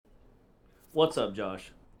What's up,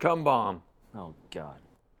 Josh? Cum bomb. Oh, God.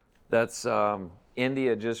 That's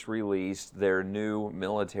India just released their new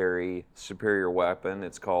military superior weapon.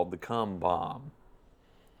 It's called the cum bomb.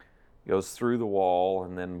 Goes through the wall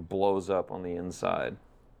and then blows up on the inside.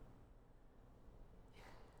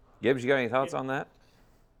 Gibbs, you got any thoughts on that?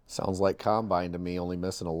 Sounds like Combine to me, only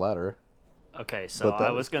missing a letter. Okay, so But that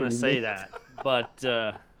I was was going to pretty say neat. that,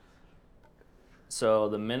 but so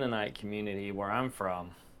the Mennonite community where I'm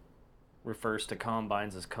from refers to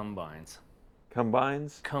combines as combines.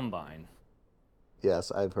 Combines? Combine.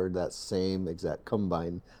 Yes, I've heard that same exact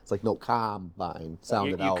Combine. It's like, no, Combine. Sound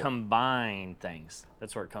You, it you out. combine things.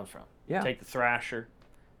 That's where it comes from. Yeah. Take the thrasher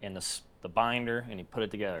and the binder and you put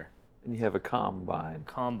it together. And you have a combine.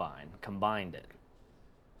 Combined it.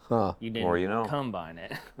 Huh. You didn't More you know. combine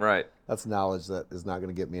it. Right. That's knowledge that is not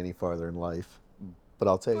going to get me any farther in life. But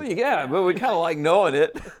I'll take Well, it. yeah, but we kind of like knowing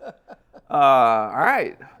it. All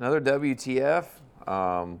right, another WTF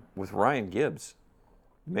with Ryan Gibbs.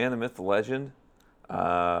 Man, the myth, the legend.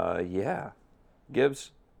 Yeah.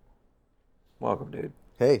 Gibbs, welcome, dude.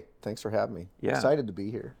 Hey, thanks for having me. Yeah. Excited to be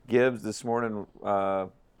here. Gibbs, this morning,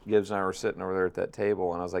 Gibbs and I were sitting over there at that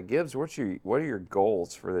table, and I was like, Gibbs, what are your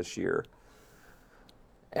goals for this year?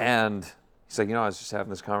 And he's like, I was just having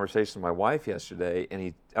this conversation with my wife yesterday,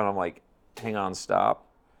 and I'm like, hang on, stop.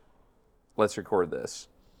 Let's record this.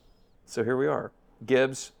 So here we are.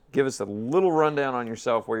 Gibbs, give us a little rundown on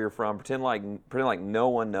yourself, where you're from. Pretend like no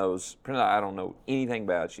one knows. Pretend like I don't know anything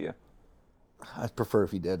about you. I'd prefer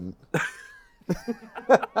if you didn't.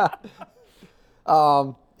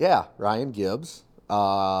 Yeah, Ryan Gibbs.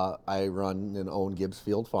 I run and own Gibbs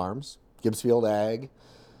Field Farms, Gibbs Field Ag.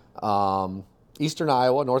 Eastern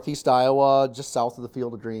Iowa, northeast Iowa, just south of the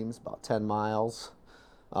Field of Dreams, about 10 miles.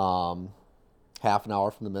 Half an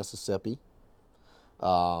hour from the Mississippi.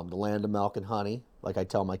 The land of milk and honey, like I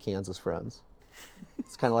tell my Kansas friends.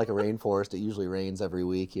 It's kind of like a rainforest. It usually rains every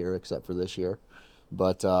week here, except for this year.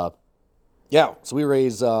 But yeah, so we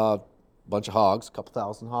raise a bunch of hogs, a couple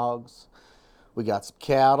thousand hogs. We got some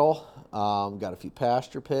cattle, got a few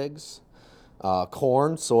pasture pigs,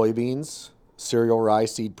 corn, soybeans, cereal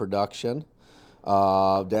rice seed production,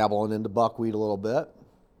 dabbling into buckwheat a little bit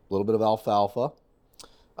of alfalfa.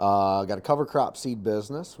 Got a cover crop seed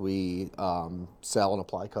business. We sell and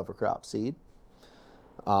apply cover crop seed.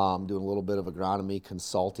 Doing a little bit of agronomy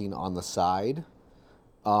consulting on the side.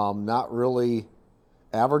 Not really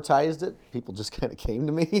advertised it. People just kind of came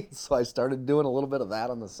to me, so I started doing a little bit of that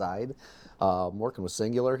on the side. Working with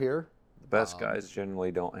Singular here. The best guys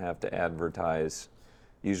generally don't have to advertise.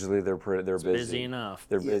 Usually they're Busy enough.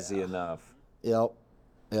 They're busy enough. Yep.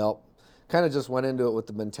 Kind of just went into it with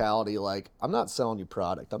the mentality like, I'm not selling you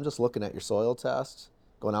product. I'm just looking at your soil tests,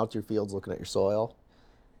 going out to your fields, looking at your soil,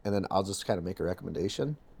 and then I'll just kind of make a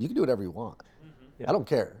recommendation. You can do whatever you want. Yeah. I don't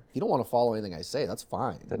care. If you don't want to follow anything I say, that's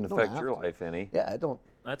fine. Doesn't You don't affect have your to. life any. Yeah, I don't.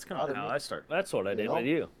 That's kind of how I start. That's what I did know? with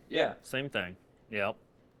you. Yeah. Same thing. Yep.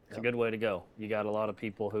 It's a good way to go. You got a lot of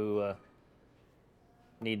people who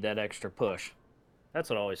need that extra push. That's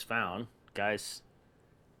what I always found. Guys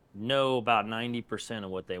know about 90%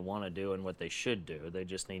 of what they want to do and what they should do. They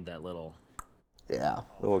just need that little. Yeah.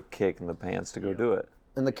 Little kick in the pants to go do it.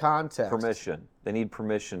 In the context. Permission. They need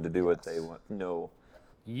permission to do what they want. No.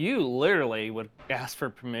 You literally would ask for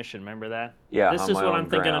permission. Remember that? Yeah. This on is my what own I'm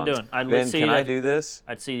thinking of grounds. doing. I'd Ben, see can I that- do this?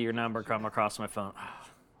 I'd see your number come across my phone.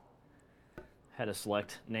 Had a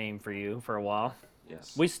select name for you for a while.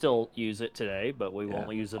 Yes. We still use it today, but we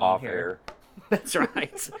won't use it off on here. air. That's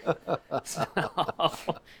right.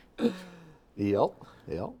 Yep.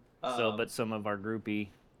 But some of our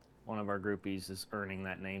one of our groupies is earning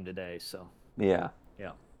that name today. So Yeah.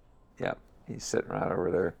 yeah. Yeah. He's sitting right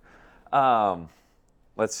over there.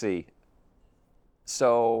 Let's see.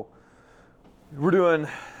 So we're doing,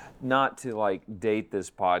 not to like date this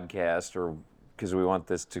podcast, or because we want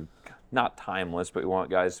this to not timeless, but we want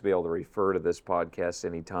guys to be able to refer to this podcast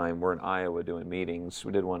anytime. We're in Iowa doing meetings.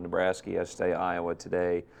 We did one in Nebraska yesterday, Iowa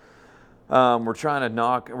today. We're trying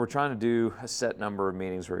to do a set number of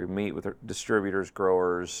meetings where we meet with distributors,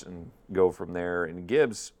 growers, and go from there. And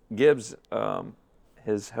Gibbs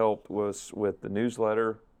has helped us with the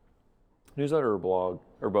newsletter or blog,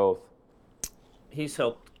 or both. He's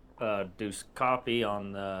helped do copy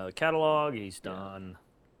on the catalog. He's done.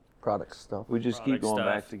 Product stuff. We just keep Product going stuff.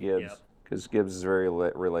 back to Gibbs Yep. because Gibbs is very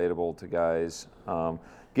relatable to guys.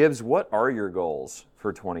 Gibbs, what are your goals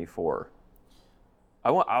for 24?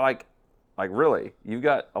 Really, you've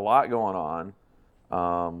got a lot going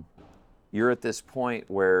on. You're at this point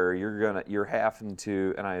where you're having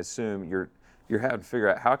to, and I assume you're you're having to figure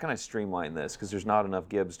out, how can I streamline this? Because there's not enough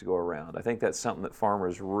Gibbs to go around. I think that's something that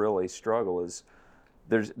farmers really struggle is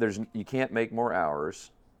you can't make more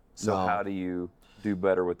hours. So No. how do you do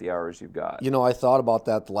better with the hours you've got? I thought about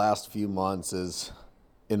that the last few months is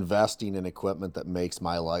investing in equipment that makes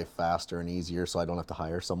my life faster and easier so I don't have to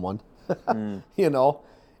hire someone, and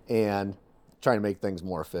trying to make things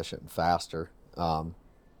more efficient and faster.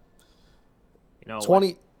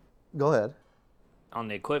 20, go ahead. On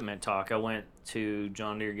the equipment talk, I went to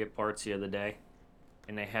John Deere get parts the other day,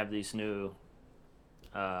 and they have these new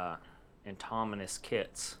autonomous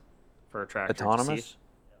kits for a tractor. Autonomous?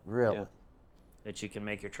 Really? Yeah. That you can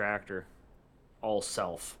make your tractor all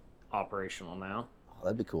self-operational now. Oh,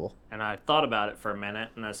 that'd be cool. And I thought about it for a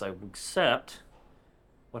minute, and I was like, except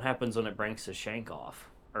what happens when it breaks the shank off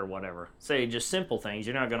or whatever? Say just simple things,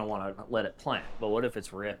 you're not going to want to let it plant, but what if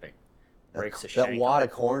it's ripping? Breaks the shank That wad off.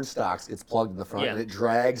 of corn stalks gets plugged in the front Yeah. and it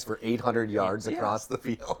drags for 800 yards across the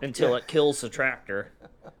field. Until it kills the tractor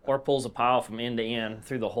or pulls a pile from end to end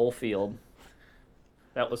through the whole field.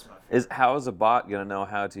 That was my favorite. How is a bot going to know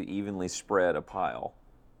how to evenly spread a pile?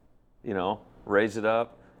 Raise it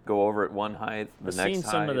up, go over at one height, the I've next seen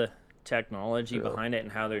height. some of the technology behind it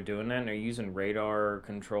and how they're doing that, and they're using radar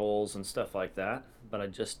controls and stuff like that, but I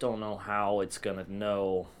just don't know how it's going to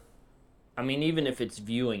know. I mean, even if it's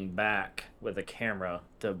viewing back with a camera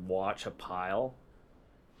to watch a pile,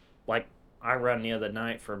 like I ran the other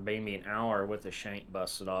night for maybe an hour with the shank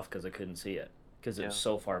busted off because I couldn't see it because it was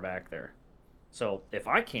so far back there. So if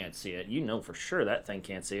I can't see it, for sure that thing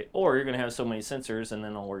can't see it. Or you're going to have so many sensors, and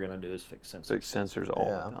then all we're going to do is fix sensors. Fix sensors all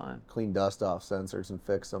the time. Clean dust off sensors and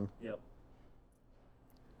fix them. Yep.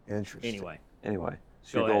 Interesting. Anyway,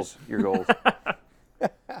 it's Go your ahead. goals. Your goals.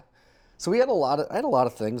 So I had a lot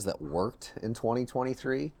of things that worked in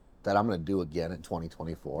 2023 that I'm going to do again in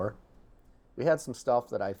 2024. We had some stuff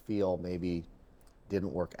that I feel maybe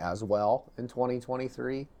didn't work as well in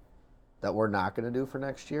 2023 that we're not going to do for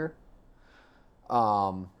next year.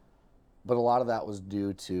 But a lot of that was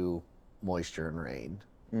due to moisture and rain.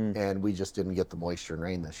 And we just didn't get the moisture and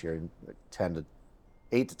rain this year,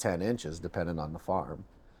 8 to 10 inches, depending on the farm.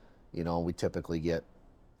 We typically get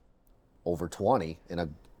over 20 in a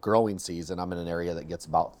growing season. I'm in an area that gets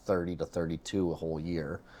about 30 to 32 a whole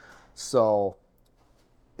year. So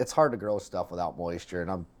it's hard to grow stuff without moisture. And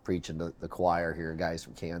I'm preaching to the choir here, guys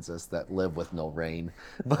from Kansas that live with no rain.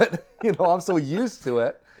 But, I'm so used to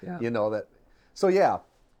it, that. So, yeah,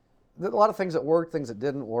 a lot of things that worked, things that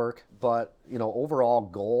didn't work. But, overall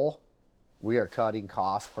goal, we are cutting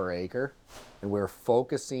cost per acre. And we're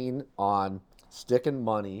focusing on sticking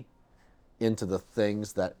money into the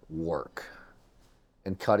things that work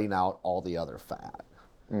and cutting out all the other fat.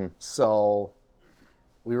 So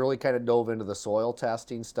we really kind of dove into the soil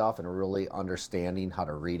testing stuff and really understanding how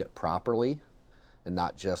to read it properly and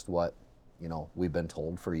not just what, we've been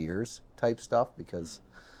told for years type stuff because,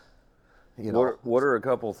 What are a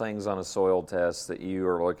couple things on a soil test that you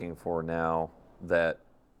are looking for now that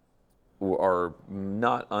are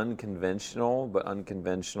not unconventional, but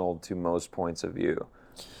unconventional to most points of view?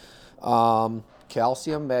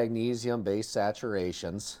 Calcium, magnesium, base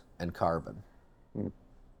saturations, and carbon.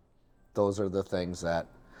 Those are the things that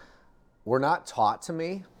were not taught to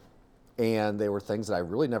me, and they were things that I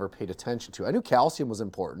really never paid attention to. I knew calcium was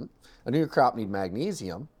important. I knew your crop needed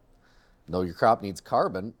magnesium. I know your crop needs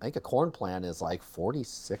carbon. I think a corn plant is like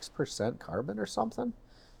 46% carbon or something.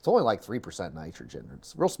 It's only like 3% nitrogen.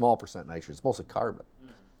 It's a real small percent nitrogen. It's mostly carbon.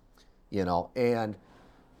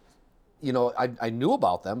 I knew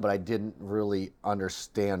about them, but I didn't really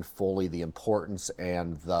understand fully the importance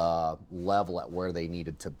and the level at where they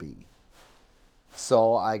needed to be.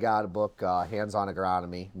 So I got a book, Hands-on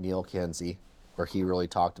Agronomy, Neil Kinsey, where he really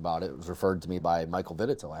talked about it. It was referred to me by Michael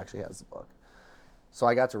Vitito, actually has the book. So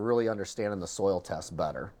I got to really understand the soil test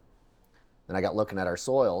better. And I got looking at our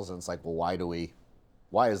soils, and it's like, well, why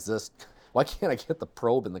can't I get the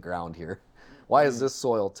probe in the ground here? Why is this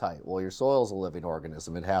soil tight? Well, your soil is a living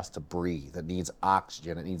organism. It has to breathe. It needs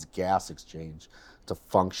oxygen. It needs gas exchange to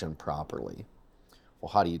function properly. Well,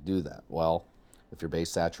 how do you do that? Well, if your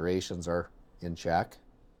base saturations are in check,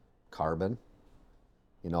 carbon,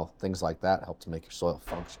 things like that help to make your soil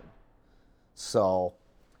function. So,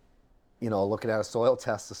 looking at a soil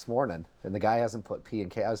test this morning, and the guy hasn't put P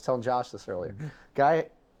and K. I was telling Josh this earlier. Guy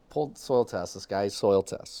pulled soil test, this guy's soil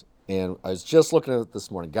test. And I was just looking at it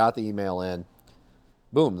this morning, got the email in.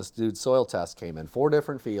 Boom, this dude's soil test came in. 4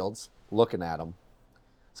 different fields, looking at them.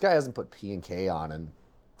 This guy hasn't put P and K on in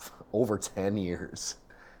over 10 years.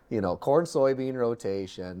 Corn, soybean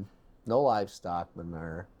rotation, no livestock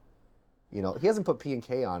manure. You know, he hasn't put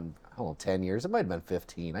P&K on, I don't know, 10 years. It might have been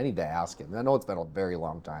 15. I need to ask him. I know it's been a very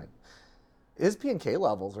long time. His P&K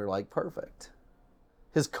levels are like perfect.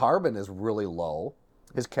 His carbon is really low.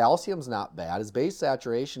 His calcium's not bad. His base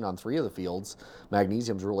saturation on 3 of the fields,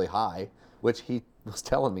 magnesium's really high, which he was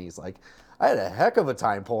telling me, he's like, I had a heck of a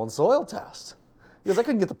time pulling soil tests. He goes, I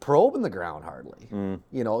couldn't get the probe in the ground hardly.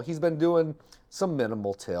 You know, he's been doing some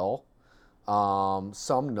minimal till,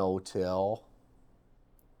 some no-till,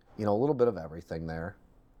 you know, a little bit of everything there.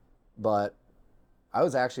 But I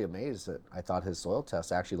was actually amazed that I thought his soil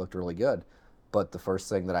test actually looked really good. But the first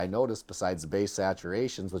thing that I noticed, besides the base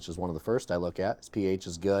saturations, which is one of the first I look at, his pH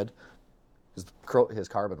is good. His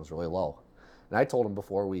carbon was really low. And I told him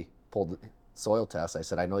before we pulled the soil test, I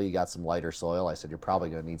said, I know you got some lighter soil. I said, you're probably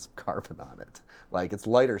going to need some carbon on it. Like, it's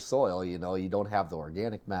lighter soil, you know, you don't have the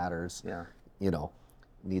organic matters. Yeah. You know,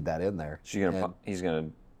 need that in there. So he's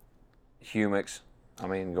going to humics. I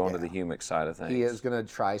mean, going to the humic side of things. He is going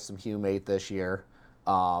to try some humate this year.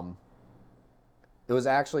 It was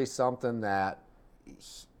actually something that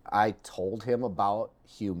I told him about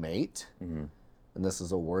humate, and this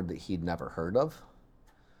is a word that he'd never heard of.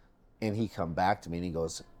 And he come back to me and he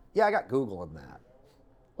goes, yeah, I got Google in that.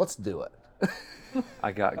 Let's do it.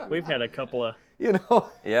 We've had a couple of You know?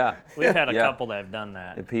 Yeah. we've had a couple that have done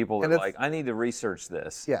that. And people And are it's- like, I need to research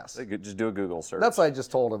this. Yes. They could just do a Google search. That's what I just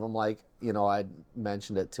told him. I'm like, you know, I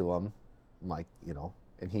mentioned it to him. I'm like, you know,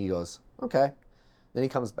 and he goes, okay. Then he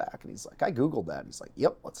comes back and he's like, I Googled that. He's like,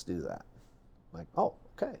 yep, let's do that. I'm like, oh,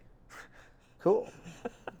 okay. Cool.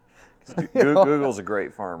 Google's a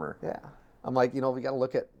great farmer. Yeah. I'm like, you know, we got to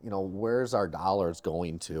look at, you know, where's our dollars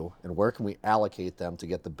going to and where can we allocate them to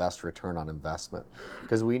get the best return on investment?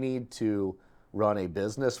 Because we need to run a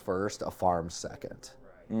business first, a farm second.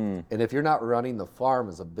 And if you're not running the farm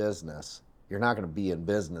as a business, you're not going to be in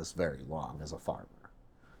business very long as a farmer.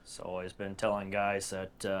 So always been telling guys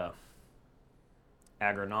that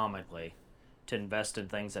agronomically to invest in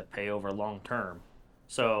things that pay over long term.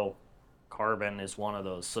 So carbon is one of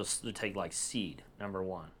those. So to take like seed, number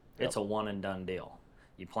one. It's a one and done deal.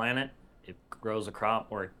 You plant it, it grows a crop,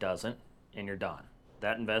 or it doesn't, and you're done.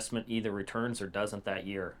 That investment either returns or doesn't that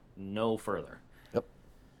year, no further. Yep.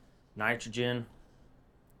 Nitrogen,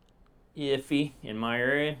 iffy in my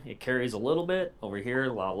area. It carries a little bit. Over here,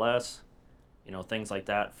 a lot less. You know, things like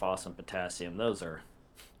that, phos and potassium, those are,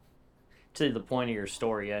 to the point of your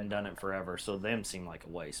story, you hadn't done it forever, so them seem like a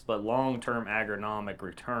waste. But long-term agronomic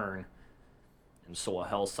return and soil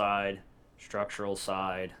health side, structural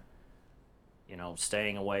side, you know,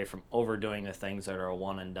 staying away from overdoing the things that are a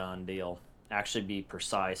one and done deal. Actually be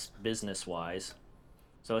precise business-wise.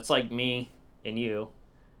 So it's like me and you.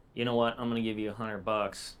 You know what? I'm going to give you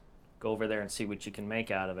 $100. Go over there and see what you can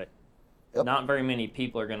make out of it. Yep. Not very many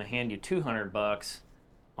people are going to hand you $200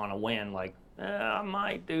 on a win. Like, I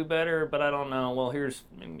might do better, but I don't know. Well, here's,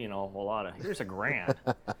 you know, here's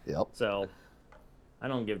 $1,000. Yep. So I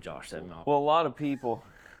don't give Josh that much. Well, a lot of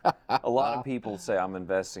people say I'm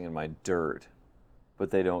investing in my dirt, but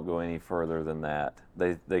they don't go any further than that.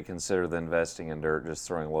 They consider the investing in dirt just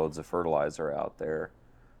throwing loads of fertilizer out there.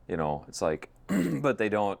 You know, it's like, but they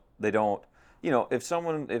don't, you know, if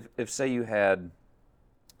say you had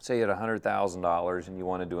 $100,000 and you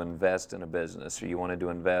wanted to invest in a business, or you wanted to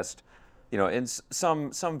invest, you know, in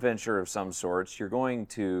some venture of some sorts, you're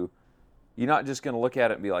not just going to look at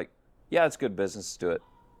it and be like, yeah, it's good business, do it.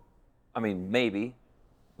 I mean, maybe,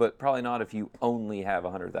 but probably not if you only have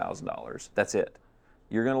 $100,000. That's it.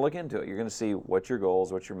 You're going to look into it. You're going to see what's your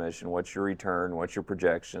goals, what's your mission, what's your return, what's your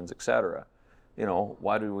projections, etc. You know,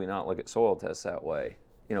 why do we not look at soil tests that way?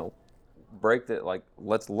 You know,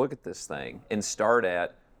 let's look at this thing and start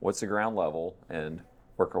at what's the ground level and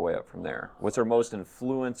work our way up from there. What's our most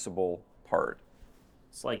influenceable part?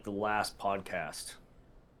 It's like the last podcast,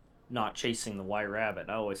 not chasing the white rabbit.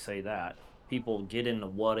 I always say that. People get in the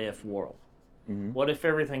what if world. Mm-hmm. What if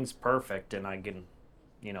everything's perfect and I can,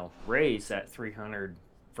 you know, raise that 300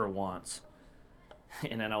 for once?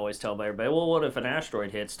 And then I always tell everybody, well, what if an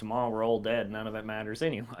asteroid hits tomorrow? We're all dead. None of it matters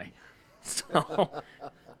anyway. So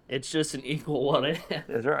it's just an equal what if.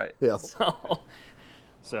 That's right. Yeah.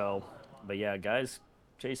 So, but yeah, guys,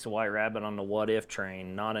 chase the white rabbit on the what if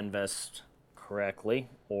train, not invest correctly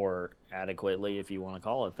or adequately, if you want to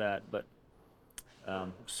call it that, but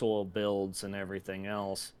soil builds and everything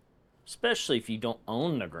else, especially if you don't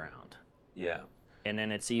own the ground. Yeah. And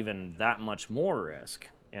then it's even that much more risk.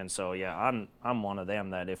 And so, yeah, I'm one of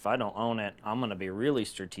them that if I don't own it, I'm going to be really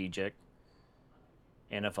strategic.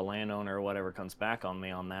 And if a landowner or whatever comes back on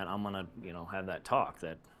me on that, I'm going to, you know, have that talk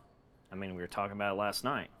that, I mean, we were talking about it last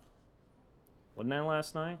night. Wasn't that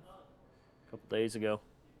last night? A couple days ago.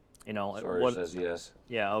 You know, Sawyer says yes.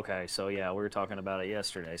 Yeah, okay. So yeah, we were talking about it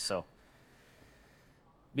yesterday. So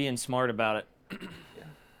being smart about it, Yeah.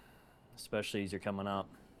 especially as you're coming up.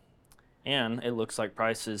 And it looks like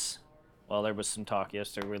prices, well, there was some talk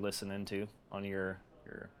yesterday we were listening to on your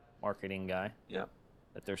marketing guy Yeah.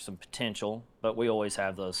 that there's some potential, but we always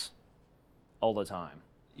have those all the time.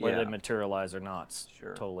 Whether Yeah. they materialize or not, it's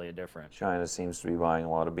Sure. totally different. China seems to be buying a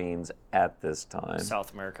lot of beans at this time.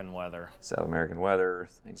 South American weather. South American weather,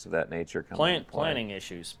 things of that nature come into play. Planting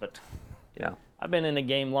issues, but Yeah. I've been in the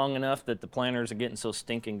game long enough that the planters are getting so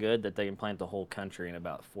stinking good that they can plant the whole country in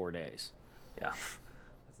about 4 days. Yeah.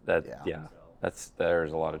 Yeah.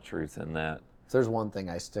 There's a lot of truth in that. If there's one thing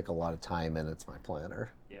I stick a lot of time in, it's my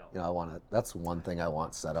planter. Yeah. You know, that's one thing I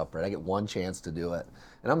want set up right. I get one chance to do it.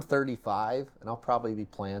 And I'm 35, and I'll probably be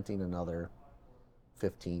planting another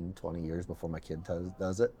 15, 20 years before my kid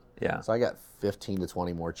does it. Yeah. So I got 15 to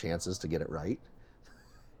 20 more chances to get it right.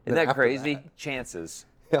 Isn't that after crazy? that- Chances.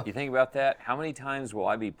 Yeah. You think about that? How many times will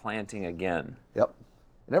I be planting again? Yep.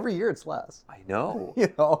 And every year it's less. I know.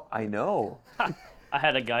 You know? I know. I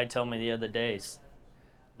had a guy tell me the other day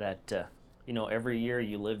that, every year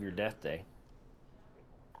you live your death day.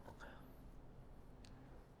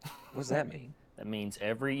 What does that mean? That means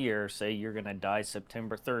every year, say you're going to die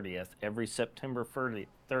September 30th, every September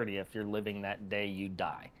 30th, you're living that day you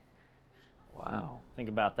die. Wow. Think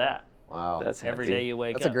about that. Wow. That's Every hefty. day you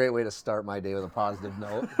wake That's up. a great way to start my day with a positive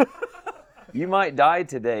note. You might die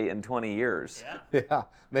today in 20 years. Yeah. Yeah.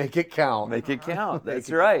 Make it count. Make it count. Make That's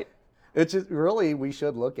it- right. It's just really, we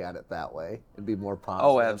should look at it that way and be more positive.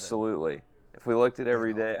 Oh, absolutely. If we looked at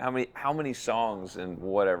every day, how many songs and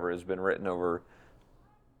whatever has been written over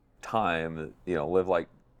time, live like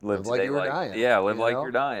today you were dying, Yeah, live you like know?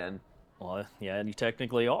 you're dying. Well, yeah, you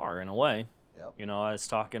technically are in a way. Yep. I was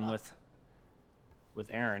talking with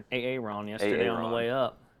Aaron, Ron yesterday on the Ron. way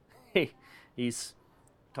up. He's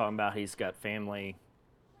talking about he's got family.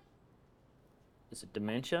 Is it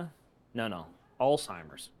dementia? No,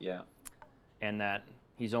 Alzheimer's. Yeah. And that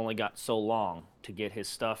he's only got so long to get his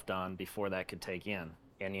stuff done before that could take in.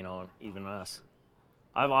 And even us,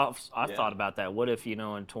 I've Yeah. thought about that. What if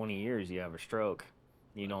in 20 years you have a stroke,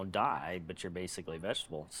 you don't die, but you're basically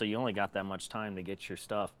vegetable. So you only got that much time to get your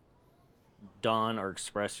stuff done or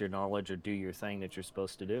express your knowledge or do your thing that you're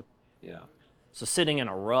supposed to do. Yeah. So sitting in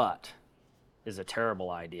a rut is a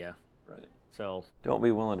terrible idea. Right. So Don't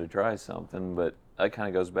be willing to try something, but that kind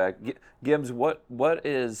of goes back. Gibbs,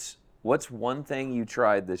 what's one thing you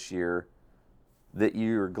tried this year that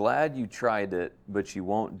you're glad you tried it, but you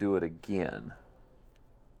won't do it again?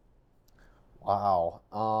 Wow.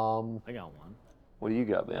 I got one. What do you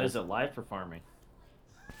got, Ben? Is it life or farming?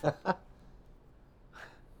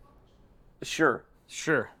 Sure.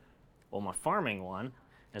 Sure. Well, my farming one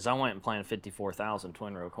is I went and planted 54,000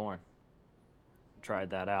 twin row corn. Tried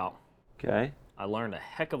that out. Okay. I learned a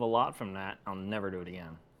heck of a lot from that. I'll never do it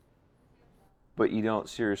again. But you don't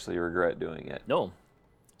seriously regret doing it. No.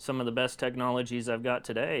 Some of the best technologies I've got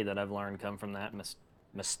today that I've learned come from that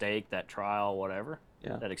mistake, that trial, whatever,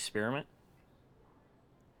 Yeah. that experiment.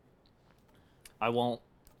 I won't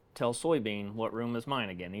tell soybean what room is mine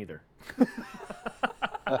again either.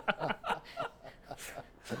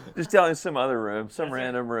 Just tell him some other room, some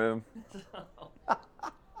random room.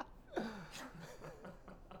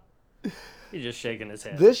 He's just shaking his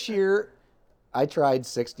head. This year, I tried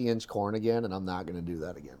 60-inch corn again, and I'm not going to do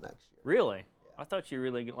that again next year. Really? I thought you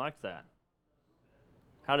really liked that.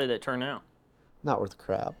 How did it turn out? Not worth the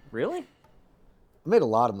crap. Really? I made a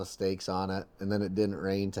lot of mistakes on it, and then it didn't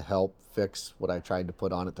rain to help fix what I tried to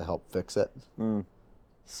put on it to help fix it.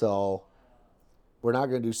 So we're not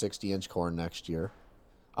going to do 60-inch corn next year.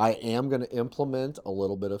 I am going to implement a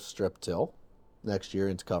little bit of strip till next year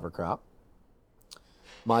into cover crop.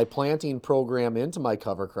 My planting program into my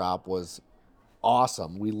cover crop was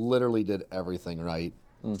awesome. We literally did everything right.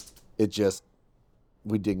 It just,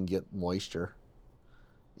 we didn't get moisture,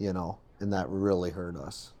 and that really hurt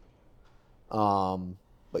us.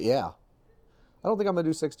 But yeah, I don't think I'm going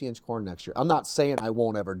to do 60-inch corn next year. I'm not saying I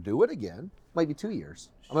won't ever do it again. Maybe 2 years.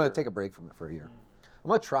 I'm going to take a break from it for a year. I'm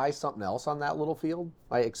going to try something else on that little field,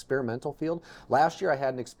 my experimental field. Last year I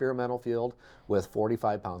had an experimental field with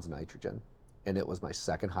 45 pounds of nitrogen, and it was my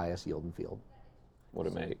second highest yielding field.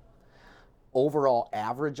 What'd it make? Overall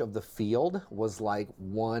average of the field was like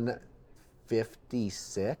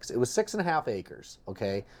 156. It was 6.5 acres,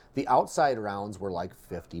 okay? The outside rounds were like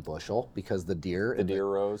 50 bushel because the deer... The deer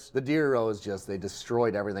rows? The deer rows they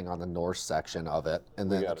destroyed everything on the north section of it.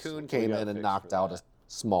 And then the coon came in and knocked out a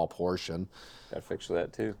small portion. Gotta fix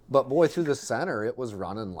that too. But boy, through the center, it was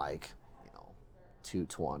running like,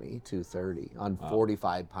 220, 230 on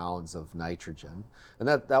 45 pounds of nitrogen. And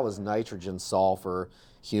that was nitrogen, sulfur,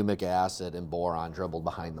 humic acid, and boron dribbled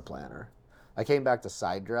behind the planter. I came back to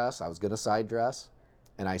side dress. I was going to side dress,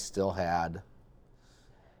 and I still had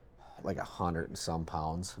like 100 and some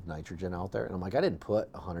pounds of nitrogen out there. And I'm like, I didn't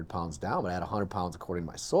put 100 pounds down, but I had 100 pounds according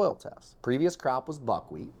to my soil test. Previous crop was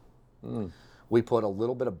buckwheat. We put a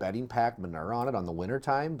little bit of bedding pack manure on it on the winter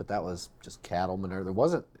time, but that was just cattle manure.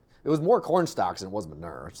 It was more corn stalks than it was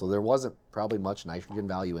manure, so there wasn't probably much nitrogen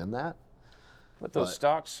value in that. But those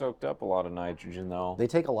stalks soaked up a lot of nitrogen, though. They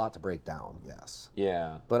take a lot to break down, yes.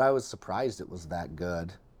 Yeah. But I was surprised it was that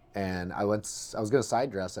good. And I was going to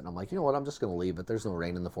side dress it, and I'm like, you know what, I'm just going to leave it. There's no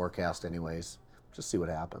rain in the forecast anyways. Just see what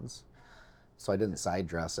happens. So I didn't side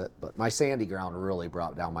dress it, but my sandy ground really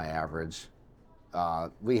brought down my average.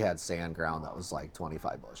 We had sand ground that was like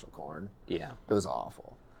 25 bushel corn. Yeah. It was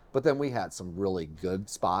awful. But then we had some really good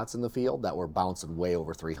spots in the field that were bouncing way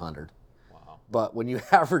over 300. Wow. But when you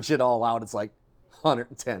average it all out, it's like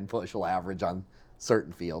 110 bushel average on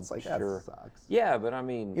certain fields. Like, that sucks. Yeah, but I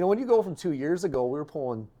mean... You know, when you go from 2 years ago, we were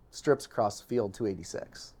pulling strips across the field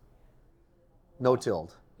 286. No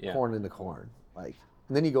tilled. Yeah. Corn into corn. Like,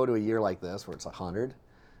 and then you go to a year like this where it's 100.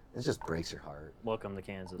 It just breaks your heart. Welcome to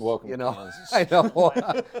Kansas. Welcome You to know, Kansas. I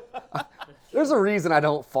know. There's a reason I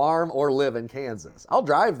don't farm or live in Kansas. I'll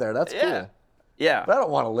drive there. That's cool. Yeah. But I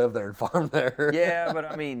don't want to live there and farm there. Yeah, but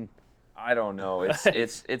I mean, I don't know.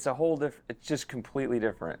 It's a whole different. It's just completely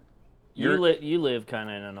different. You live kind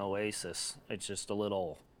of in an oasis. It's just a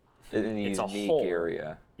little. In a It's a unique hole.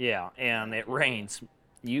 area. Yeah, and it rains.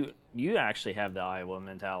 You actually have the Iowa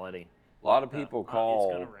mentality. A lot of people it's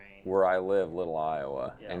call gonna rain. where I live Little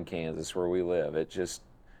Iowa Yeah. in Kansas, where we live. It's But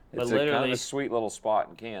a kind of literally- a sweet little spot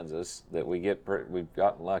in Kansas that we've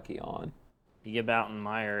gotten lucky on. You get out in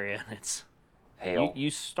my area, and it's Hail.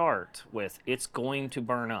 you start with it's going to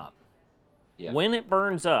burn up. Yeah. When it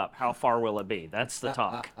burns up, how far will it be? That's the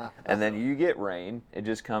talk. And then you get rain. It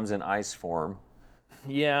just comes in ice form.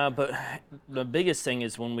 Yeah, but the biggest thing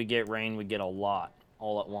is when we get rain, we get a lot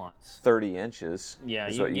all at once. 30 inches. Yeah,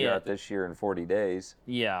 is you what you get- got this year in 40 days.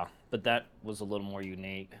 Yeah, but that was a little more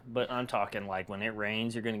unique. But I'm talking like when it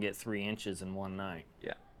rains, you're going to get 3 inches in one night.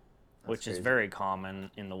 Yeah. Which is crazy. very common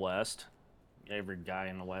in the West. Every guy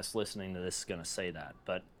in the West listening to this is going to say that.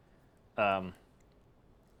 But,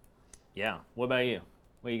 yeah. What about you?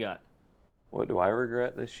 What you got? What do I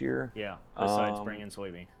regret this year? Yeah, besides bringing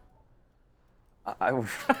soybean. I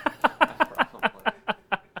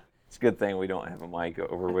It's a good thing we don't have a mic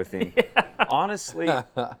over with him. Honestly,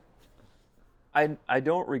 I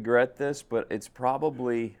don't regret this, but it's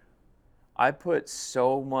probably I poured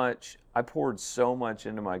so much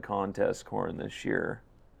into my contest corn this year.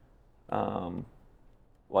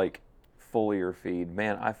 Like foliar feed.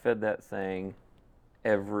 Man, I fed that thing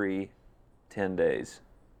every 10 days.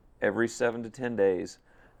 Every 7 to 10 days,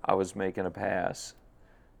 I was making a pass.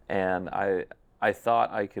 And I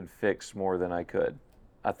thought I could fix more than I could.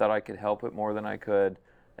 I thought I could help it more than I could.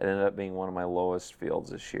 It ended up being one of my lowest fields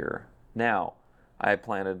this year. Now, I had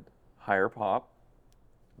planted higher pop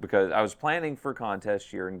because I was planning for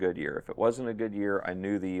contest year and good year. If it wasn't a good year, I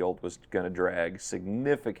knew the yield was going to drag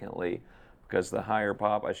significantly because the higher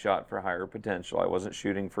pop, I shot for higher potential. I wasn't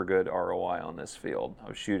shooting for good ROI on this field. I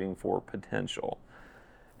was shooting for potential.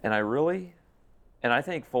 And I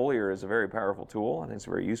think foliar is a very powerful tool. I think it's a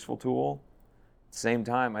very useful tool. At the same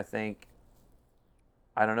time, I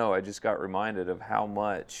just got reminded of how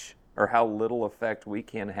much or how little effect we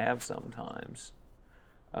can have sometimes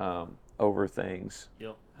over things.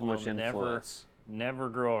 Yep. How much influence. Never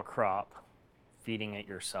grow a crop feeding it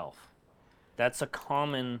yourself. That's a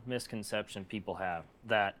common misconception people have,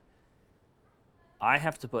 that I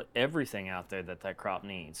have to put everything out there that crop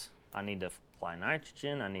needs. I need to apply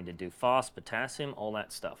nitrogen, I need to do phos, potassium, all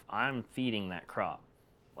that stuff. I'm feeding that crop.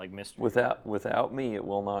 Like Mr. Without me, it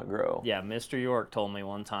will not grow. Yeah, Mr. York told me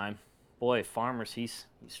one time, boy, farmers, he's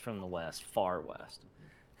from the West, far West.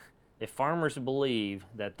 If farmers believe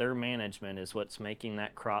that their management is what's making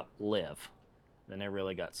that crop live, then they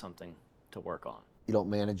really got something to work on. You don't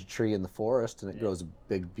manage a tree in the forest, and it grows a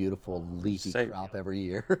big, beautiful, leafy crop every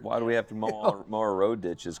year. Why do we have to mow our road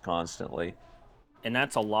ditches constantly? And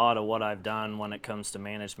that's a lot of what I've done when it comes to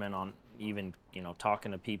management on even,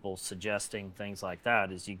 talking to people, suggesting things like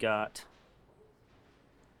that, is you got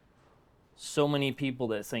so many people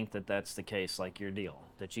that think that that's the case, like your deal,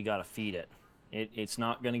 that you got to feed it. It's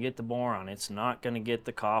not going to get the boron. It's not going to get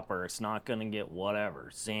the copper. It's not going to get whatever.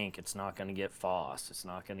 Zinc. It's not going to get phos. It's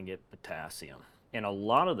not going to get potassium. And a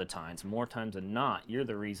lot of the times, more times than not, you're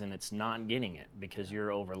the reason it's not getting it because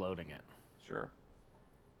you're overloading it. Sure.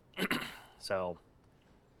 So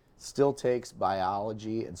Still takes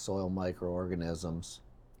biology and soil microorganisms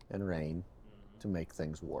and rain to make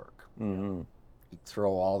things work. Mm-hmm. You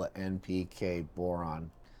throw all the NPK,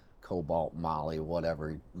 boron, cobalt, moly,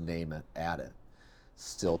 whatever, name it, at it.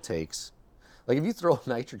 Still takes, like if you throw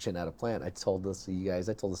nitrogen at a plant, I told this to you guys,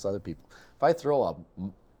 I told this to other people. If I throw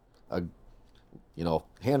a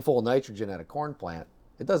handful of nitrogen at a corn plant,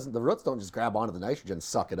 the roots don't just grab onto the nitrogen,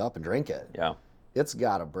 suck it up and drink it. Yeah. It's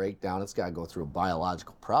got to break down. It's got to go through a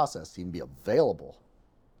biological process to even be available.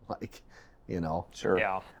 Sure.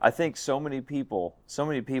 Yeah. I think so many people,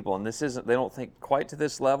 and they don't think quite to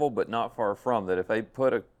this level, but not far from, that if they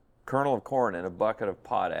put a kernel of corn in a bucket of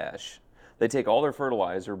potash, they take all their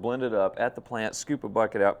fertilizer, blend it up at the plant, scoop a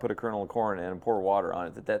bucket out, put a kernel of corn in, and pour water on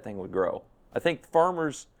it, that thing would grow. I think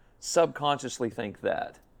farmers subconsciously think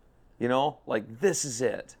that, like this is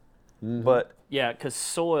it. Mm-hmm. But yeah, because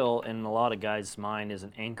soil in a lot of guys' mind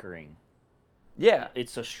isn't anchoring. Yeah.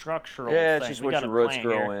 It's a structural Yeah, thing. it's just what your roots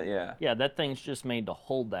grow in, yeah. Yeah, that thing's just made to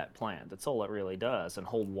hold that plant. That's all it really does, and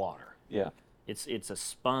hold water. Yeah. It's a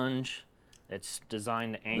sponge. It's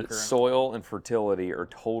designed to anchor. But soil and fertility are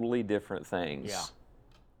totally different things. Yeah.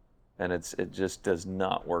 And it just does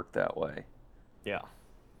not work that way. Yeah.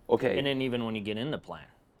 Okay. And then even when you get in the plant,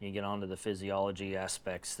 you get onto the physiology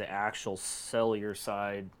aspects, the actual cellular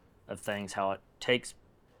side of things, how it takes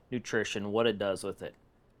nutrition, what it does with it.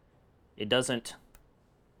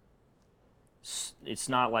 It's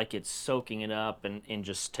not like it's soaking it up and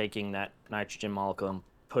just taking that nitrogen molecule and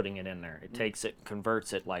putting it in there. It takes it,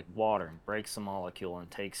 converts it like water, and breaks the molecule and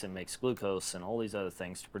takes and makes glucose and all these other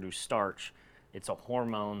things to produce starch. It's a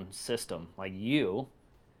hormone system like you.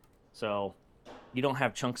 So you don't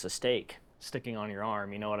have chunks of steak sticking on your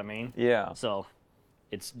arm, you know what I mean? Yeah. So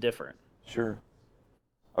it's different. Sure.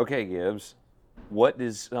 Okay, Gibbs, what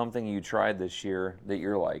is something you tried this year that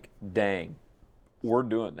you're like, dang, we're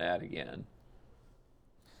doing that again?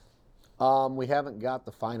 We haven't got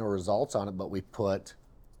the final results on it, but we put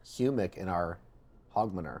humic in our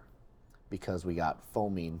hog manure because we got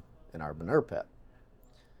foaming in our manure pit.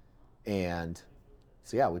 And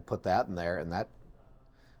so, yeah, we put that in there, and that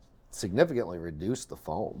significantly reduced the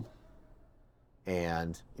foam.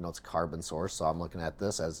 And, it's a carbon source, so I'm looking at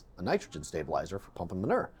this as a nitrogen stabilizer for pumping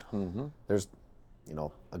manure. Mm-hmm. There's,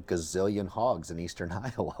 a gazillion hogs in eastern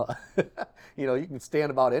Iowa. You can stand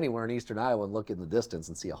about anywhere in eastern Iowa and look in the distance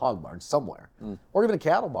and see a hog barn somewhere. Or even a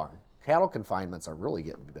cattle barn. Cattle confinements are really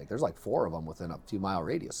getting big. There's like 4 of them within a 2-mile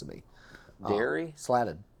radius of me. Dairy?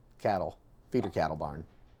 Slatted cattle, feeder cattle barn.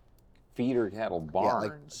 Feeder cattle barns? Yeah,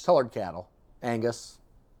 like colored cattle. Angus,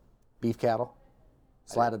 beef cattle,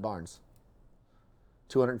 slatted barns.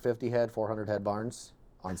 250 head, 400 head barns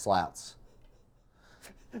on slats.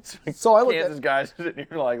 So I look at this guy sitting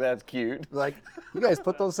here like, that's cute. Like, you guys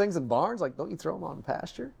put those things in barns? Like, don't you throw them on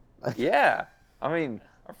pasture? Yeah. I mean,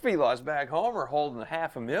 our feedlots back home are holding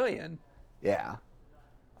 500,000. Yeah.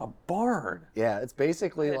 A barn. Yeah, it's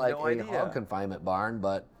basically like a hog confinement barn,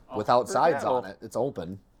 but without sides on it. It's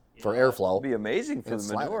open for airflow. It'd be amazing for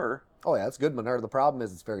the manure. Oh, yeah, it's good manure. The problem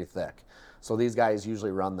is it's very thick. So these guys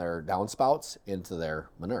usually run their downspouts into their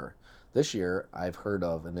manure. This year, I've heard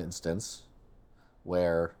of an instance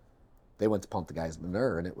where they went to pump the guy's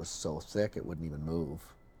manure, and it was so thick it wouldn't even move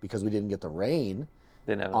because we didn't get the rain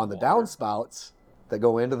on the downspouts that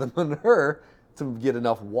go into the manure to get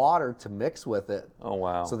enough water to mix with it. Oh,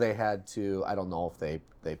 wow. So they had to, I don't know if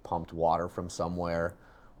they pumped water from somewhere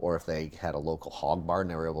or if they had a local hog barn.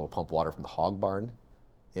 They were able to pump water from the hog barn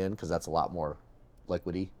in because that's a lot more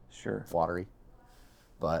liquidy, sure, watery.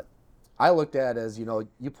 But I looked at it as,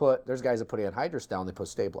 there's guys that put anhydrous down, they put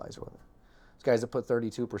stabilizer with it. There's guys that put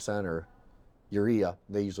 32% or urea,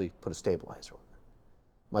 they usually put a stabilizer with it.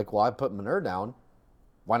 I'm like, well, I put manure down,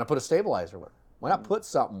 why not put a stabilizer with it? Why not put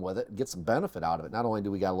something with it and get some benefit out of it? Not only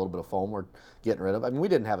do we got a little bit of foam we're getting rid of, I mean, we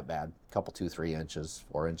didn't have it bad, a couple, 2-3 inches,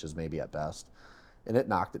 4 inches maybe at best, and it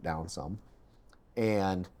knocked it down some.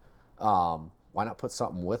 And why not put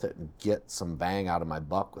something with it and get some bang out of my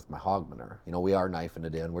buck with my hog manure? We are knifing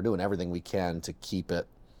it in. We're doing everything we can to keep it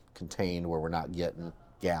contained where we're not getting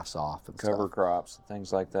gas off and cover stuff. Crops,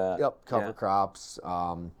 things like that. Yep, cover crops.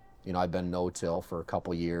 I've been no-till for a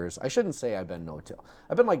couple years. I shouldn't say I've been no-till.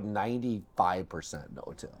 I've been like 95%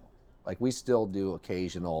 no-till. Like we still do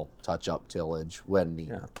occasional touch-up tillage when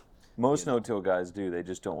needed. Yeah. Most no-till guys do. They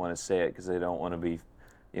just don't want to say it because they don't want to be,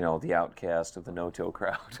 the outcast of the no-till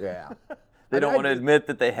crowd. Yeah. They don't want to admit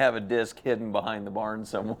that they have a disc hidden behind the barn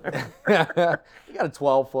somewhere. You got a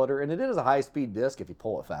 12-footer, and it is a high-speed disc if you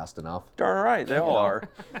pull it fast enough. Darn right, they all are.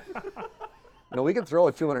 We can throw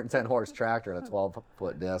a 210-horse tractor at a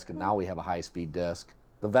 12-foot disc, and now we have a high-speed disc.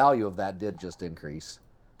 The value of that did just increase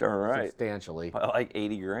Darn right. substantially. Like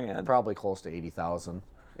 80 grand. Probably close to 80,000.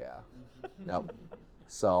 Yeah. Yep.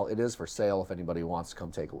 So it is for sale if anybody wants to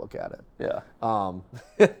come take a look at it.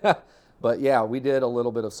 Yeah. But yeah, we did a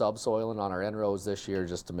little bit of subsoiling on our end rows this year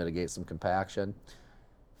just to mitigate some compaction.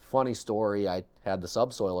 Funny story, I had the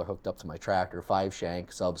subsoiler hooked up to my tractor,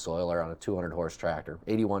 5-shank subsoiler on a 200 horse tractor,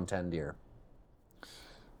 8110 Deere.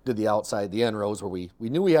 Did the outside, the end rows where we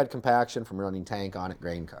knew we had compaction from running tank on it,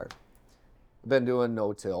 grain cart. Been doing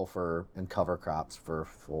no-till and cover crops for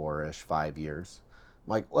 5 years.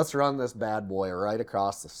 I'm like, let's run this bad boy right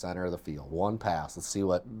across the center of the field. One pass. Let's see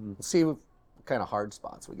what kind of hard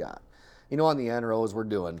spots we got. You know, on the end rows, we're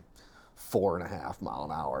doing 4.5 mile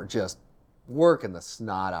an hour, just working the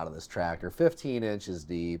snot out of this tractor, 15 inches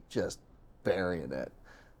deep, just burying it.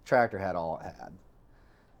 Tractor had all it had.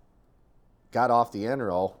 Got off the end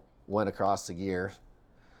row, went across the gear,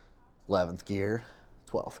 11th gear,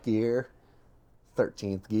 12th gear,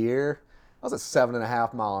 13th gear. I was at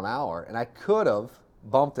 7.5 mile an hour, and I could have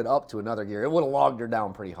bumped it up to another gear. It would have logged her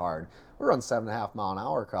down pretty hard. We're running 7.5 mile an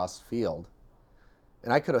hour across the field,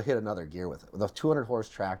 and I could have hit another gear with it, with a 200 horse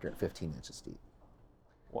tractor at 15 inches deep.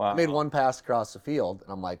 Wow. I made one pass across the field,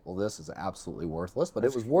 and I'm like, well, this is absolutely worthless, but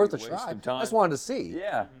it was worth a waste try. of time. I just wanted to see.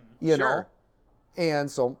 Yeah. You sure. know? And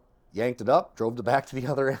so yanked it up, drove it back to the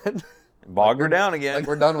other end. Bogged her down again. Like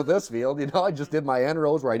we're done with this field. You know, I just did my end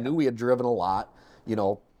rows where I knew we had driven a lot. You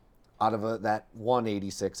know, out of that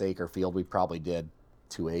 186 acre field, we probably did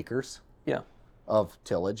 2 acres Yeah. of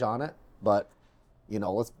tillage on it. But, you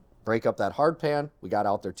know, let's break up that hard pan. We got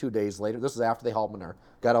out there 2 days later. This is after they hauled manure.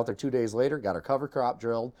 Got out there 2 days later, got our cover crop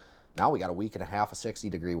drilled. Now we got a week and a half of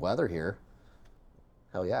 60-degree weather here.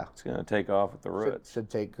 Hell yeah. It's going to take off with the roots.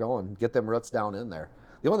 Should take going. Get them roots down in there.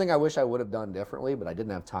 The only thing I wish I would have done differently, but I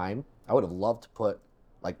didn't have time, I would have loved to put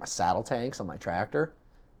like my saddle tanks on my tractor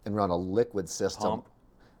and run a liquid system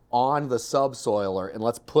on the subsoiler, and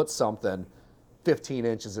let's put something 15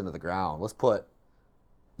 inches into the ground. Let's put,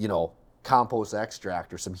 you know, compost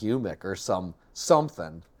extract or some humic or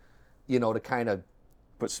something, you know, to kind of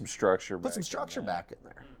Put some structure back. put some structure back in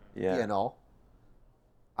there. Yeah. You know,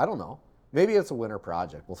 I don't know. Maybe it's a winter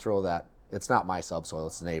project. We'll throw that. It's not my subsoil.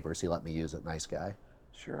 It's the neighbor's. He let me use it. Nice guy.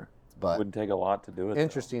 Sure. But wouldn't take a lot to do it.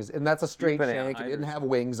 Interesting. And that's a straight put shank. It didn't anhydrous. have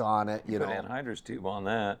wings on it. You Put know. anhydrous tube on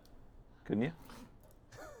that, couldn't you?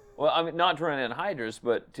 Well, I mean, not to run anhydrous,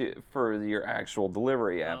 but for your actual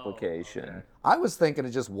delivery application. okay. I was thinking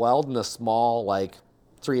of just welding a small, like,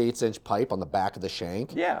 3/8 inch pipe on the back of the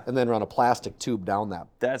shank. Yeah. And then run a plastic tube down that.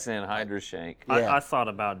 That's an anhydrous shank. Yeah. I thought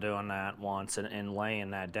about doing that once and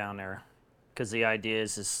laying that down there, because the idea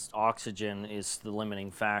is oxygen is the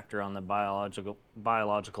limiting factor on the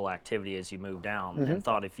biological activity as you move down. And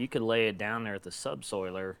thought if you could lay it down there at the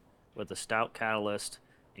subsoiler with a stout catalyst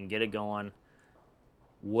and get it going,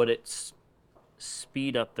 would it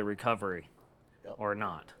speed up the recovery or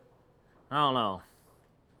not? I don't know.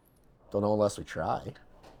 Don't know unless we try.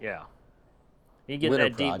 Yeah. You get Winter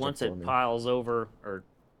that deep, project once for it me. piles over or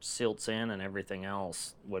silts in and everything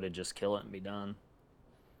else, would it just kill it and be done?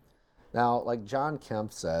 Now, like John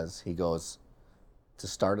Kemp says, he goes, to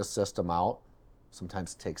start a system out,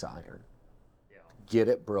 sometimes it takes iron. Yeah. Get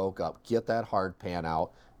it broke up, get that hard pan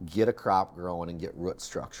out, get a crop growing, and get root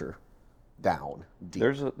structure down deep.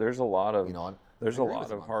 There's a lot of You know, and there's I a agree lot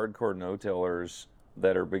with of him on hardcore no-tillers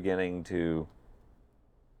that are beginning to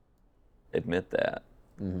admit that.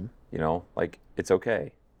 Mm-hmm. You know, like it's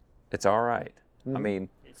okay, it's all right. I mean,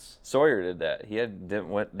 Sawyer did that. He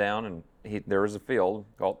went down and there was a field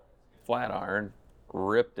called Flatiron,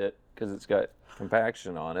 ripped it because it's got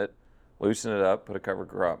compaction on it, loosened it up, put a cover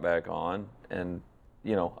crop back on, and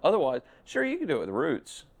you know, otherwise, sure you can do it with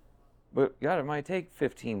roots, but God, it might take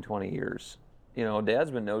 15, 20 years. You know,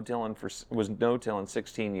 Dad's been was no-tilling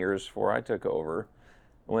 16 years before I took over.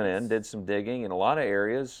 Went in, did some digging in a lot of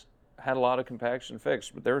areas, had a lot of compaction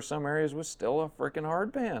fixed, but there were some areas with still a freaking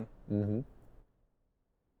hard pan. Mm-hmm.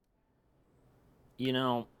 You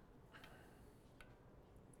know,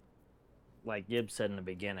 like Gibbs said in the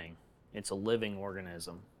beginning, it's a living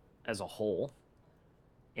organism as a whole.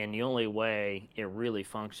 And the only way it really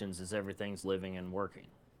functions is everything's living and working.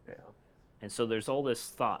 Yeah. And so there's all this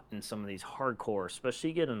thought in some of these hardcore, especially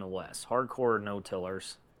you get in the West, hardcore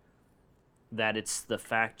no-tillers, that it's the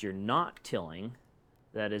fact you're not tilling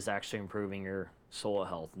that is actually improving your soil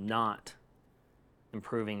health, not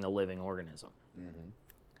improving the living organism. Mm-hmm.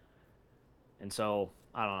 And so,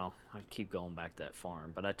 I don't know, I keep going back to that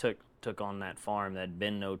farm, but I took on that farm that had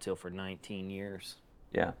been no-till for 19 years,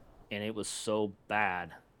 Yeah. and it was so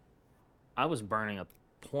bad. I was burning up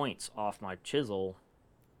points off my chisel,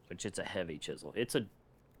 which it's a heavy chisel. It's a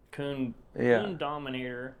Coon Yeah. Coon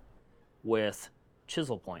Dominator with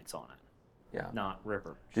chisel points on it, Yeah. not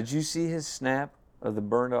ripper. Did you see his snap of the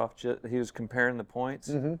burned off? He was comparing the points.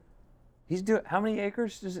 Mm-hmm. He's doing. How many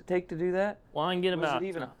acres does it take to do that? Well, I can get Was about it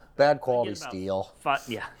even? Bad quality about steel.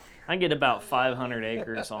 yeah, I can get about 500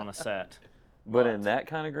 acres on a set. But in that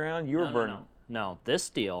kind of ground, you were burning. No, this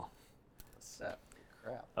deal. Set.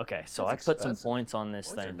 Crap. Okay, so That's I put some expensive. points on this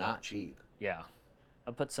Points are thing. not cheap. Yeah,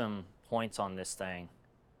 I put some points on this thing,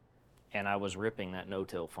 and I was ripping that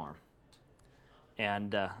no-till farm.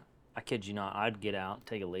 And I kid you not, I'd get out,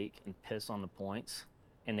 take a leak, and piss on the points,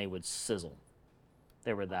 and they would sizzle.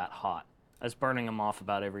 They were that hot. I was burning them off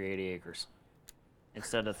about every 80 acres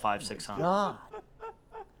instead of 500-600. God,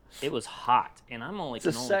 It was hot, and I'm only It's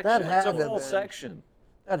a can only section. That It's had a to full been- section.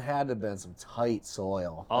 that had to have been some tight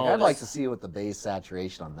soil. Oh, I'd like it's- to see what the base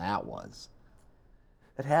saturation on that was.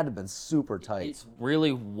 It had to have been super tight. It's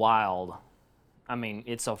really wild. I mean,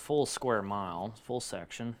 it's a full square mile, full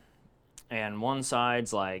section, and one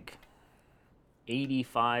side's like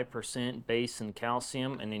 85% base and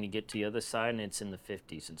calcium, and then you get to the other side and it's in the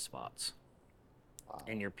 50s in spots. Wow.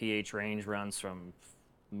 And your pH range runs from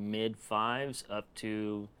mid 5s up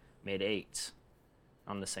to mid 8s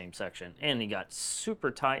on the same section. And you got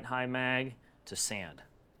super tight high mag to sand.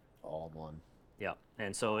 All one. Yep.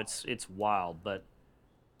 And so it's wild, but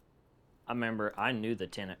I remember I knew the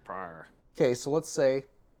tenant prior. Okay, so let's say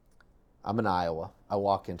I'm in Iowa. I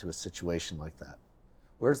walk into a situation like that.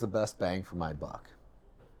 Where's the best bang for my buck?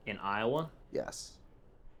 In Iowa, Yes.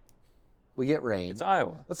 We get rain. It's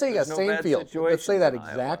Iowa. Let's say you got There's no same bad field. Let's say situations that in Iowa.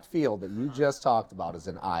 exact field that you just talked about is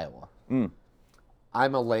in Iowa. Mm.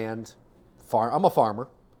 I'm a farmer.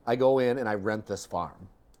 I go in and I rent this farm.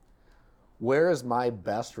 Where is my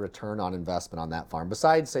best return on investment on that farm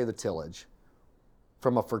besides, say, the tillage?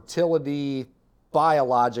 From a fertility,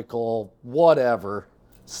 biological, whatever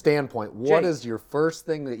standpoint, what Jake. is your first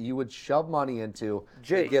thing that you would shove money into to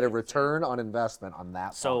Jake. get a return on investment on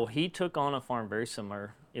that so farm? he took on a farm very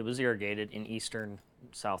similar. It was irrigated in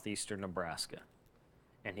southeastern Nebraska.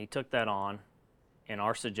 And he took that on, and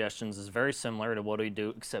our suggestions is very similar to what we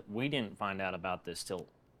do, except we didn't find out about this till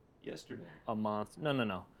Yesterday. a month.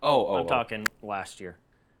 No. Oh. I'm talking last year.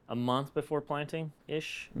 A month before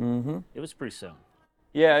planting-ish. Mm-hmm. It was pretty soon.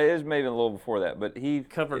 Yeah, it is maybe a little before that, but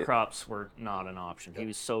Cover crops were not an option. He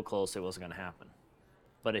was so close it wasn't going to happen.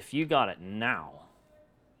 But if you got it now,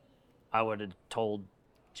 I would have told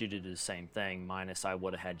you to do the same thing, minus I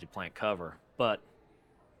would have had you plant cover. But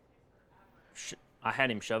I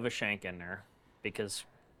had him shove a shank in there because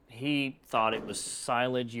he thought it was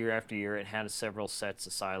silage year after year. It had several sets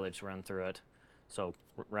of silage run through it. So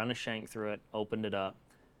run a shank through it, opened it up,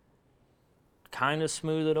 kind of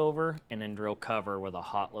smooth it over, and then drill cover with a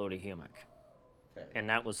hot load of humic. Okay. And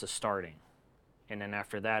that was the starting. And then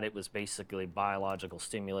after that, it was basically biological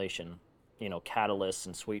stimulation, catalysts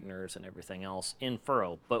and sweeteners and everything else in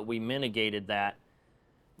furrow. But we mitigated that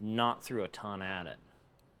not through a ton at it.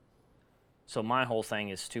 So my whole thing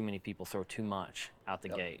is too many people throw too much out the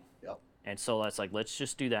gate. Yep. And so that's like, let's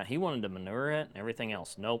just do that. He wanted to manure it and everything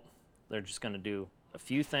else. Nope. They're just going to do a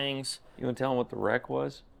few things. You want to tell him what the rec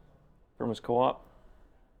was from his co-op?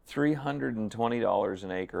 $320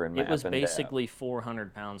 an acre in It was Map and basically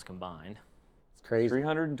 400 pounds combined. It's crazy.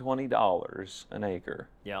 $320 an acre.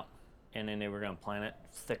 Yeah. And then they were going to plant it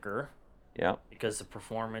thicker Yeah. because the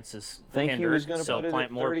performance is Think hindered. he was going to so put it plant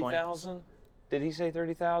at more 30,000? Did he say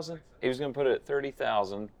 30,000? He was going to put it at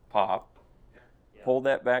 30,000 pop. Pulled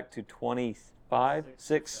that back to 26.5.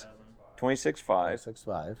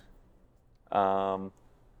 6.5.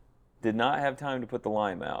 Did not have time to put the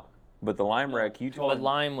lime out. But the lime wreck, you told But him.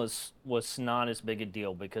 lime was not as big a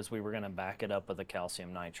deal because we were going to back it up with a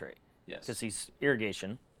calcium nitrate. Yes. Because he's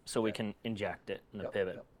irrigation, so we can inject it in the Yep,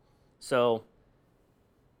 pivot. yep. So,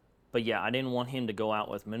 but yeah, I didn't want him to go out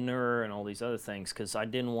with manure and all these other things because I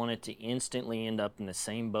didn't want it to instantly end up in the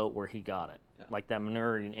same boat where he got it. Yeah. Like that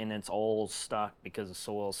manure, and it's all stuck because the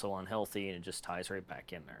soil's so unhealthy and it just ties right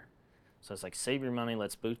back in there. So it's like, save your money,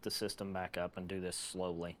 let's boot the system back up and do this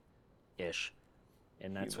slowly-ish.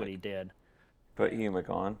 And that's what he did. Put humic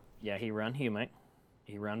on. Yeah, he run humic,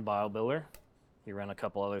 he run biobuilder, he run a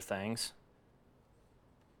couple other things.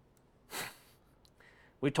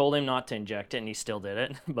 We told him not to inject it, and he still did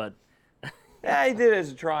it. But Yeah, he did it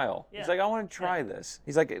as a trial. Yeah. He's like, I want to try this.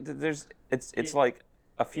 He's like, it's like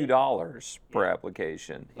a few dollars per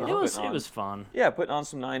application. He's it was putting on- fun. Yeah, putting on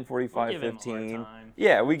some 945, give him a hard 15. time.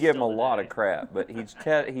 Yeah, we give him a Still lot today. of crap, but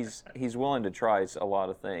he's willing to try a lot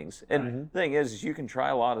of things. And the thing is you can try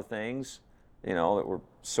a lot of things, that were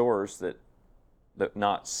sourced that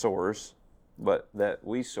not source, but that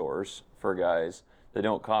we source for guys They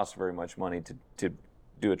don't cost very much money to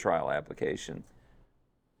do a trial application.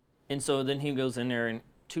 And so then he goes in there, and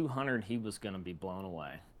 200, he was going to be blown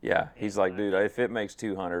away. Yeah, he's like, dude, if it makes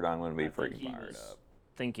 200, I'm going to be I think freaking he fired was up.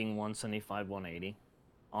 thinking 175, 180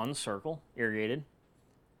 on the circle, irrigated.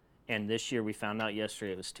 And this year we found out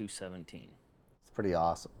yesterday it was 217. It's pretty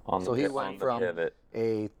awesome. On So the he pi- on went the from pivot.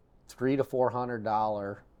 a $300 to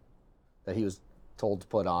 $400 that he was told to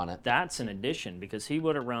put on it. That's an addition because he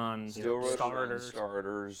would have run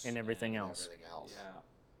starters and everything else. Yeah.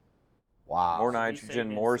 Wow. More So he nitrogen, saved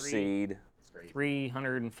in more three- seed.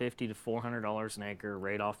 $350 to $400 an acre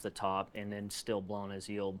right off the top, and then still blown his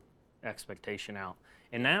yield expectation out.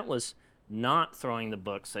 And that was not throwing the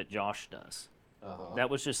books that Josh does.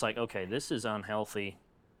 That was just like, okay, this is unhealthy.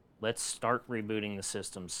 Let's start rebooting the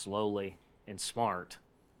system slowly and smart,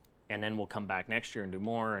 and then we'll come back next year and do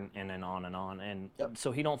more, and then on and on. And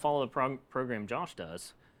so he don't follow the program Josh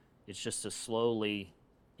does. It's just a slowly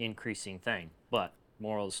increasing thing. But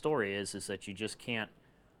moral of the story is that you just can't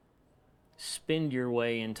spend your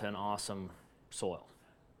way into an awesome soil.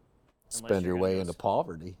 Spend your way into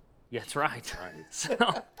poverty. Yeah, that's right. So,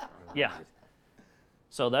 yeah.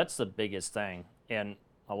 So that's the biggest thing. And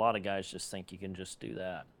a lot of guys just think you can just do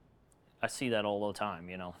that. I see that all the time,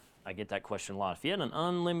 you know. I get that question a lot. If you had an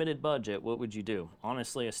unlimited budget, what would you do?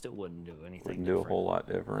 Honestly, I still wouldn't do anything Wouldn't do a whole lot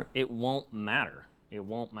different. It won't matter. It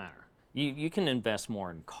won't matter. You can invest more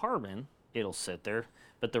in carbon. It'll sit there.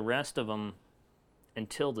 But the rest of them,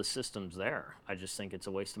 until the system's there, I just think it's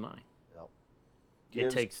a waste of money. Yep. It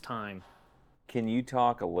takes time. Can you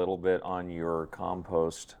talk a little bit on your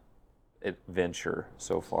compost venture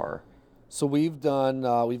so far? So we've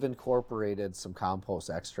incorporated some compost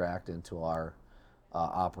extract into our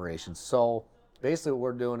operations. So basically what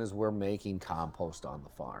we're doing is we're making compost on the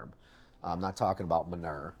farm. I'm not talking about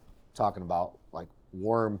manure. I'm talking about like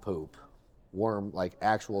worm poop, like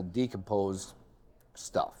actual decomposed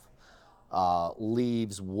stuff.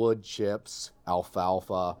 Leaves, wood chips,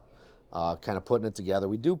 alfalfa, kind of putting it together.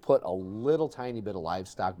 We do put a little tiny bit of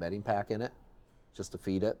livestock bedding pack in it just to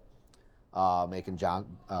feed it. Making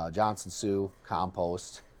Johnson Sioux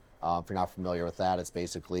compost. If you're not familiar with that, it's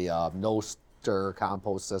basically a no-stir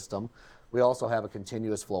compost system. We also have a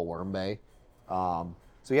continuous flow worm bay. So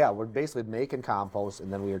yeah, we're basically making compost,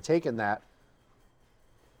 and then we are taking that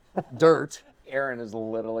dirt. Aaron is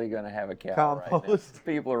literally going to have a cow right now.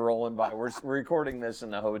 People are rolling by. We're recording this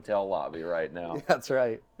in the hotel lobby right now. That's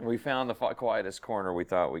right. And we found the quietest corner we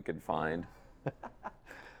thought we could find.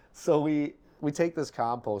 So we take this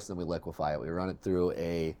compost and we liquefy it. We run it through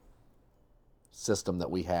a system that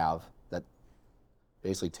we have that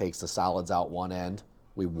basically takes the solids out one end.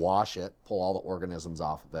 We wash it, pull all the organisms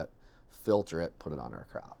off of it, filter it, put it on our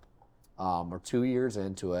crop. We're 2 years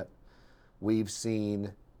into it. We've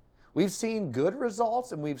seen good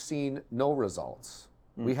results and we've seen no results.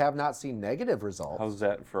 We have not seen negative results. How's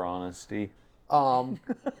that for honesty? I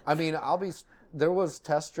mean, there was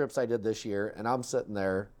test strips I did this year, and I'm sitting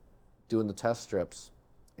there doing the test strips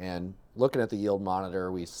and looking at the yield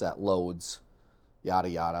monitor. We set loads, yada,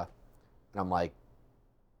 yada. And I'm like,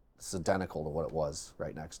 it's identical to what it was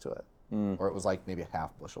right next to it. Or it was like maybe a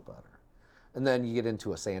half bushel better. And then you get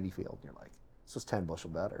into a sandy field and you're like, this was 10 bushel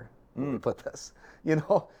better. Where we put this, you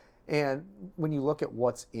know? And when you look at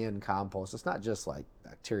what's in compost, it's not just like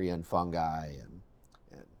bacteria and fungi and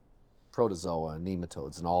protozoa and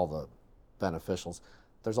nematodes and all the beneficials.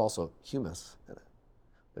 There's also humus in it.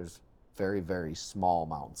 There's very, very small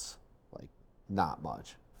amounts, like not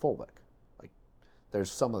much, fulvic. Like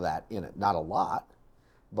there's some of that in it, not a lot,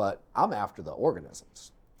 but I'm after the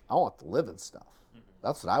organisms. I want the living stuff.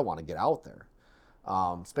 That's what I want to get out there.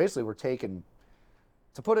 So basically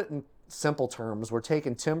to put it in simple terms, we're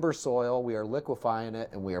taking timber soil, we are liquefying it,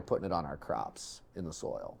 and we are putting it on our crops in the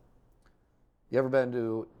soil. You ever been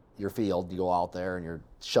to your field? You go out there and you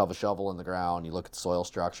shove a shovel in the ground, you look at the soil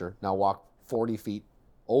structure. Now walk 40 feet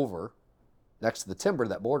over next to the timber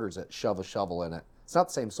that borders it, shove a shovel in it. It's not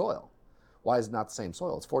the same soil. Why is it not the same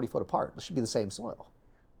soil? It's 40 foot apart. It should be the same soil.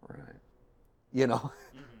 Right. You know,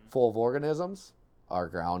 full of organisms. Our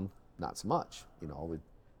ground, not so much. You know, we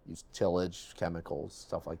use tillage, chemicals,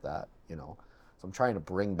 stuff like that, you know. So I'm trying to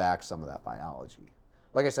bring back some of that biology.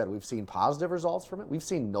 Like I said, we've seen positive results from it. We've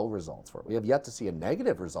seen no results from it. We have yet to see a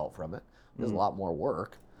negative result from it. There's a lot more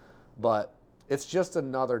work. But it's just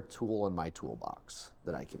another tool in my toolbox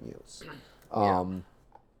that I can use.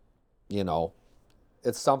 You know,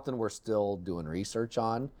 it's something we're still doing research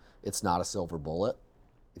on. It's not a silver bullet.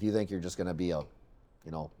 If you think you're just going to be a,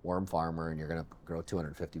 you know, worm farmer and you're going to grow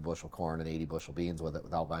 250 bushel corn and 80 bushel beans with it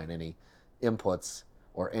without buying any inputs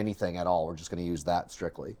or anything at all, we're just going to use that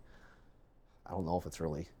strictly. I don't know if it's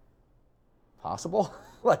really possible.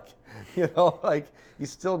 Like, you know, like you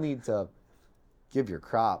still need to give your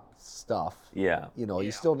crop stuff. Yeah. You know,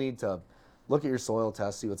 you still need to look at your soil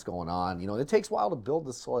test, see what's going on. You know, it takes a while to build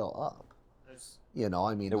the soil up. You know,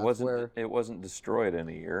 I mean, It wasn't destroyed in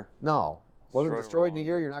a year. No. Wasn't destroyed in a wrong.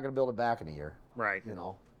 year, you're not going to build it back in a year. Right. You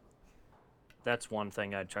know. That's one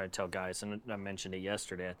thing I try to tell guys, and I mentioned it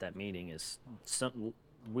yesterday at that meeting, is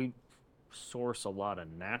we source a lot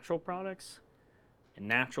of natural products, and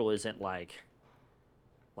natural isn't like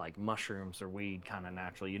mushrooms or weed kind of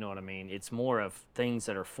natural, you know what I mean? It's more of things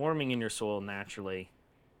that are forming in your soil naturally,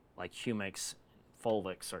 like humics,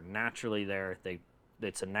 fulvics are naturally there.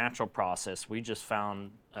 It's a natural process. We just found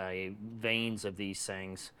veins of these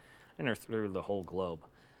things, and they're through the whole globe,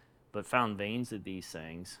 but found veins of these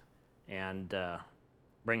things, and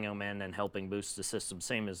bring them in and helping boost the system.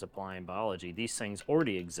 Same as applying biology. These things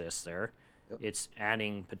already exist there. Yep. It's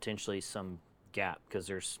adding potentially some gap because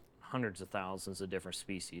there's hundreds of thousands of different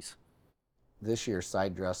species. This year,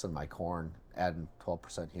 side dressing my corn, adding 12%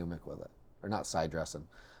 humic with it. Or not side dressing,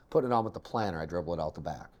 putting it on with the planter, I dribble it out the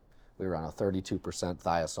back. We were on a 32%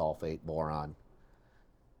 thiosulfate boron.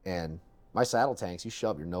 And my saddle tanks, you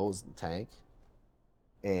shove your nose in the tank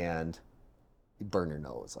and you burn your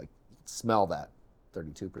nose. Like, you can smell that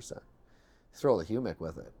 32%. Throw the humic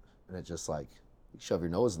with it, and it just like, you shove your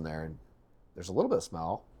nose in there and there's a little bit of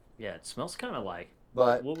smell. Yeah, it smells kind of like,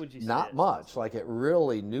 But what would you say not it much. Like, it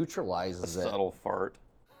really neutralizes it. Subtle fart.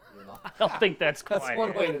 I don't think that's quite That's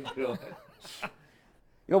one way to do it.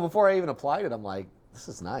 You know, before I even applied it, I'm like, this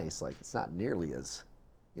is nice. Like, it's not nearly as,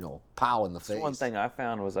 you know, pow in the face. One thing I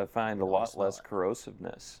found was I find a lot less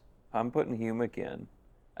corrosiveness. I'm putting humic in,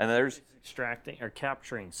 and there's extracting or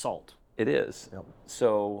capturing salt. it is. Yep.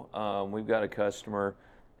 So we've got a customer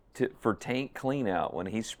for tank clean out. When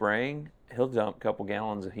he's spraying, he'll dump a couple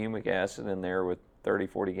gallons of humic acid in there with 30,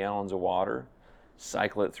 40 gallons of water,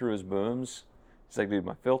 cycle it through his booms. He's like, dude,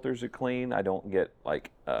 my filters are clean. I don't get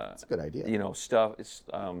like That's a good idea. you know, stuff. It's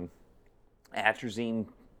atrazine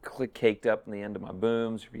caked up in the end of my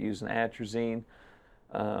booms if you're using atrazine.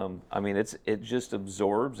 I mean, it just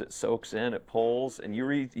absorbs, it soaks in, it pulls, and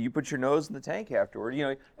you put your nose in the tank afterward. You know,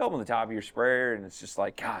 you open the top of your sprayer, and it's just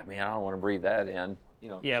like, God, man, I don't want to breathe that in. You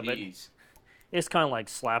know, Yeah, geez. but it's kind of like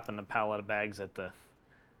slapping a pallet of bags at the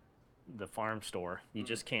farm store. You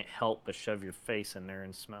just can't help but shove your face in there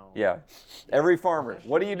and smell. Yeah. Every farmer,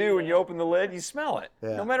 what do you do when you open the lid? You smell it,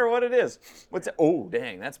 Yeah. no matter what it is. What's it? Oh,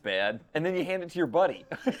 dang, that's bad. And then you hand it to your buddy.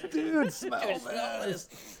 Dude, smell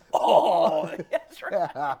this. Oh, that's right.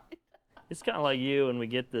 Yeah. It's kind of like you when we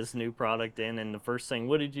get this new product in, and the first thing,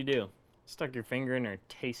 what did you do? Stuck your finger in there and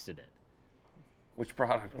tasted it. Which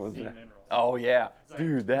product was that? Mineral. Oh, yeah.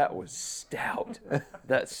 Dude, that was stout.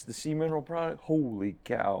 That's the sea mineral product. Holy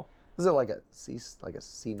cow. Was it like a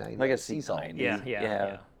C9? Like a sea salt. C90.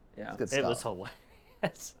 Yeah. Yeah. Good It was stuff.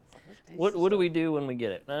 hilarious. What do we do when we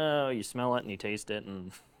get it? Oh, you smell it and you taste it,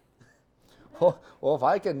 and Well, if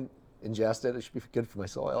I can ingest it, it should be good for my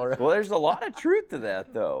soil, right? Well, there's a lot of truth to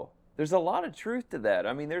that, though. There's a lot of truth to that.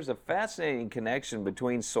 I mean, there's a fascinating connection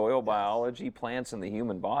between soil biology, plants, and the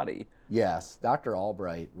human body. Yes, Dr.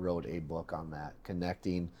 Albright wrote a book on that,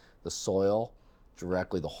 connecting the soil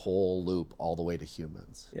directly, the whole loop, all the way to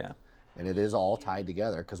humans. Yeah. And it is all tied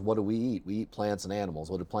together, because what do we eat? We eat plants and animals.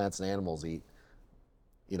 What do plants and animals eat?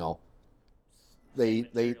 You know, they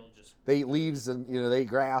eat leaves, and you know, they eat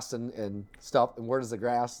grass and stuff. And where does the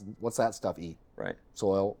grass, what's that stuff eat? Right.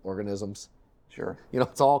 Soil, organisms. Sure. You know,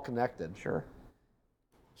 it's all connected. Sure.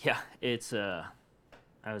 yeah, it's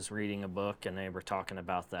I was reading a book and they were talking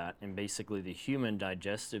about that, and basically the human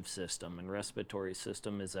digestive system and respiratory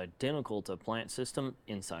system is identical to plant system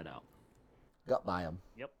inside out. Gut biome.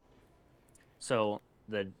 Yep. So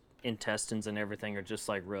the intestines and everything are just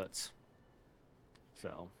like roots.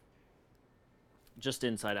 So just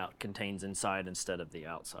inside out contains inside instead of the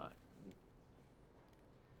outside.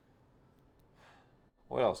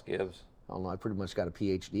 What else, Gibbs? I don't know. I pretty much got a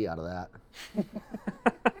PhD out of that.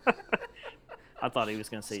 I thought he was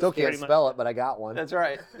going to say Still it's can't pretty much- spell it, but I got one. That's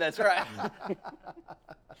right. That's right.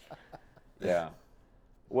 Yeah.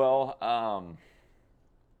 Well, I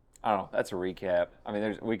don't know. That's a recap. I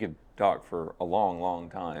mean, we could talk for a long, long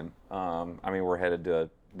time. I mean, we're headed to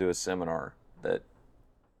do a seminar that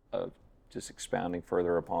just expounding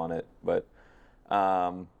further upon it. But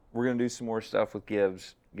we're going to do some more stuff with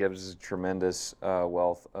Gibbs. Gibbs is a tremendous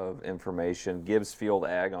wealth of information. Gibbs Field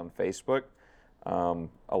Ag on Facebook.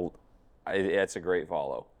 It's a great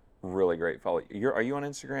follow. Really great follow. Are you on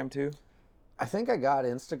Instagram too? I think I got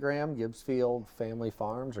Instagram, Gibbsfield Family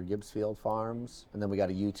Farms or Gibbsfield Farms, and then we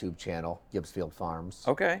got a YouTube channel, Gibbsfield Farms.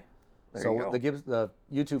 Okay. There you So go. the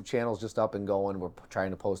YouTube channel's just up and going. We're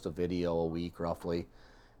trying to post a video a week roughly,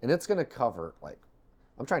 and it's going to cover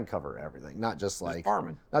I'm trying to cover everything, not just like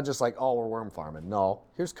farming. not just like oh we're worm farming. No,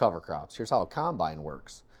 here's cover crops. Here's how a combine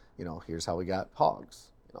works. Here's how we got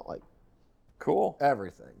hogs. Like Cool.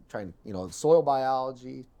 everything. Trying soil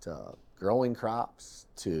biology to growing crops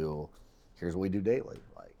to here's what we do daily.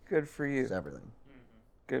 Like Good for you. it's everything.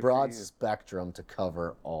 Good Broad for you. spectrum to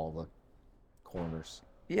cover all the corners.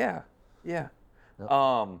 Yeah. Yeah. Yep.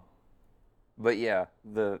 But yeah,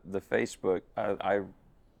 the Facebook, I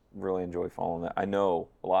really enjoy following that. I know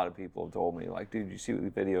a lot of people have told me, like, dude, you see what the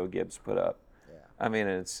video Gibbs put up? Yeah. I mean,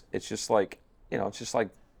 it's just like, it's just like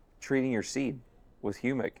treating your seed with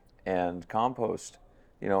humic and compost,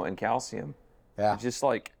 and calcium. Yeah. It's just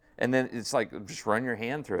like, and then it's like, just run your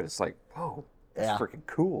hand through it. It's like, whoa, that's Yeah. freaking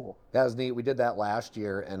cool. That was neat. We did that last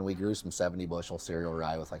year, and we grew some 70 bushel cereal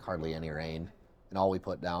rye with like hardly any rain. And all we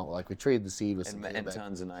put down, like we treated the seed with some And humic.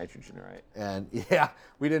 tons of nitrogen, right? And yeah,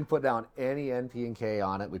 we didn't put down any NP and K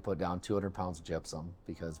on it. We put down 200 pounds of gypsum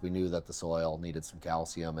because we knew that the soil needed some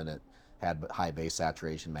calcium and it had high base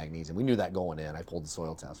saturation magnesium. We knew that going in. I pulled the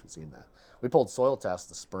soil test. We've seen that. We pulled soil tests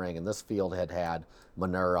this spring, and this field had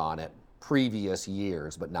manure on it previous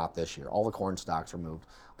years, but not this year. All the corn stalks were moved.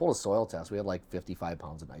 Pulled a soil test. We had like 55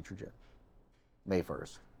 pounds of nitrogen. May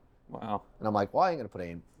 1st. Wow. And I'm like, well, I ain't going to put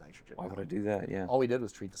any nitrogen. Why would I do that? Yeah. All we did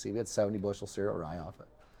was treat the seed. We had 70 bushel cereal rye off it.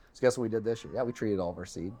 So guess what we did this year? Yeah, we treated all of our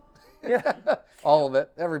seed. Yeah. All of it,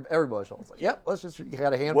 every bushel. It's like, yep, you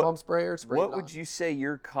got a hand pump sprayer. Spray What it would on. you say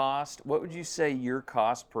your cost? What would you say your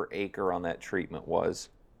cost per acre on that treatment was?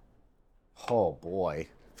 Oh boy,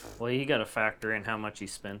 Well, you got to factor in how much he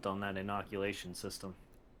spent on that inoculation system.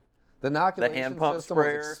 the The inoculation hand pump system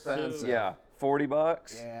sprayer. was expensive. Yeah,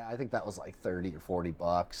 $40. Yeah, I think that was like 30 or 40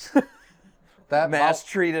 bucks. That Mass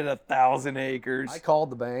treated 1,000 acres. I called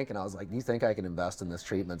the bank and I was like, "Do you think I can invest in this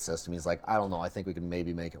treatment system?" He's like, "I don't know. I think we can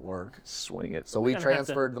maybe make it work." Swing it. So we gonna have to-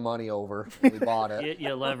 transferred the money over. We bought it. You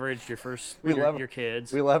leveraged your first We lever- your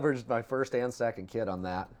kids. We leveraged my first and second kid on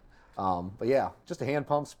that. But yeah, just a hand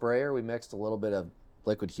pump sprayer. We mixed a little bit of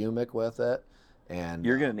liquid humic with it, and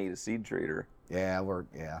You're gonna need a seed treater.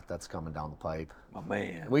 yeah, that's coming down the pipe. My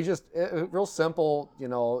man. We just real simple. You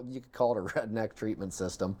could call it a redneck treatment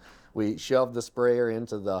system. We shoved the sprayer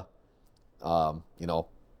into the,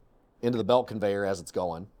 into the belt conveyor as it's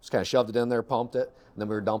going. Just kind of shoved it in there, pumped it, and then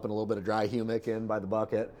we were dumping a little bit of dry humic in by the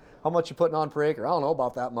bucket. How much you putting on per acre? I don't know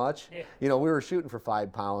about that much. Yeah. We were shooting for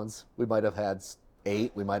 5 pounds. We might have had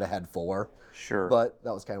 8. We might have had 4. Sure. But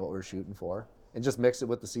that was kind of what we were shooting for. And just mix it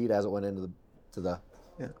with the seed as it went into the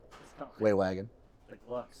way wagon. The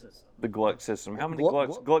Gluck system. The Gluck system. How many Gluck,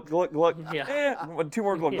 Glucks? Gluck, Gluck, Gluck. Yeah. 2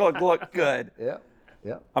 more Gluck, Gluck, Gluck. Good. Yeah.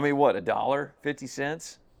 I mean, what? $1? 50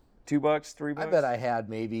 cents? $2? $3? I bet I had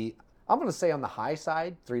maybe, I'm going to say on the high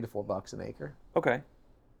side, $3 to $4 an acre. Okay.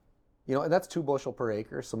 And that's 2 bushel per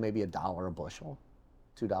acre, so maybe $1 a bushel,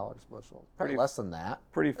 $2 a bushel. Probably Pretty- less than that.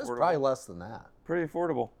 pretty It was affordable. probably less than that. Pretty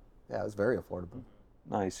affordable. Yeah, it was very affordable.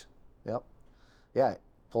 Nice. Yep. Yeah,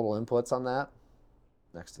 total inputs on that,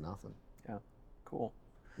 next to nothing. Yeah. Cool.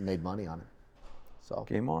 Made money on it. So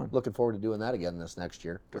Game on. looking forward to doing that again this next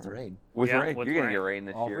year with rain. With Yeah, rain. with You're gonna rain. get rain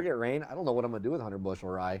this Oh, if year. we get rain, I don't know what I'm gonna do with 100 bushel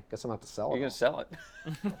rye. Guess I'm gonna have to sell it. You're gonna all.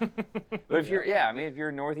 sell it. But if you're, if you're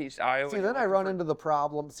in Northeast Iowa. See, you're then I looking run for- into the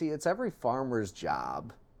problem. See, it's every farmer's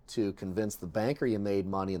job to convince the banker you made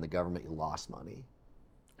money and the government you lost money.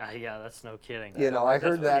 Yeah, that's no kidding. I That's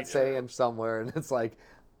heard that pretty true. saying somewhere, and it's like,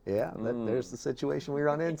 yeah, there's the situation we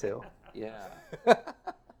run into. Yeah.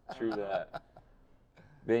 True that.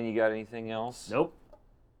 Ben, you got anything else? Nope.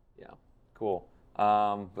 Yeah. Cool.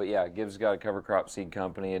 But yeah, Gibbs got a cover crop seed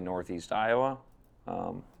company in Northeast Iowa.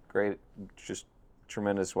 Great, just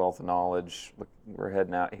tremendous wealth of knowledge. We're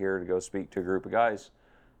heading out here to go speak to a group of guys.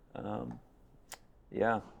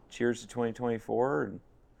 Yeah. Cheers to 2024. And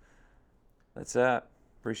that's that.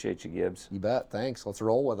 Appreciate you, Gibbs. You bet. Thanks. Let's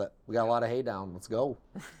roll with it. We got a lot of hay down. Let's go.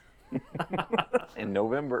 In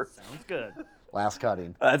November. Sounds good. Last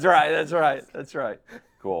cutting. That's right. That's right. That's right.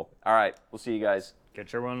 Cool. All right. We'll see you guys.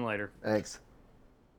 Catch everyone later. Thanks.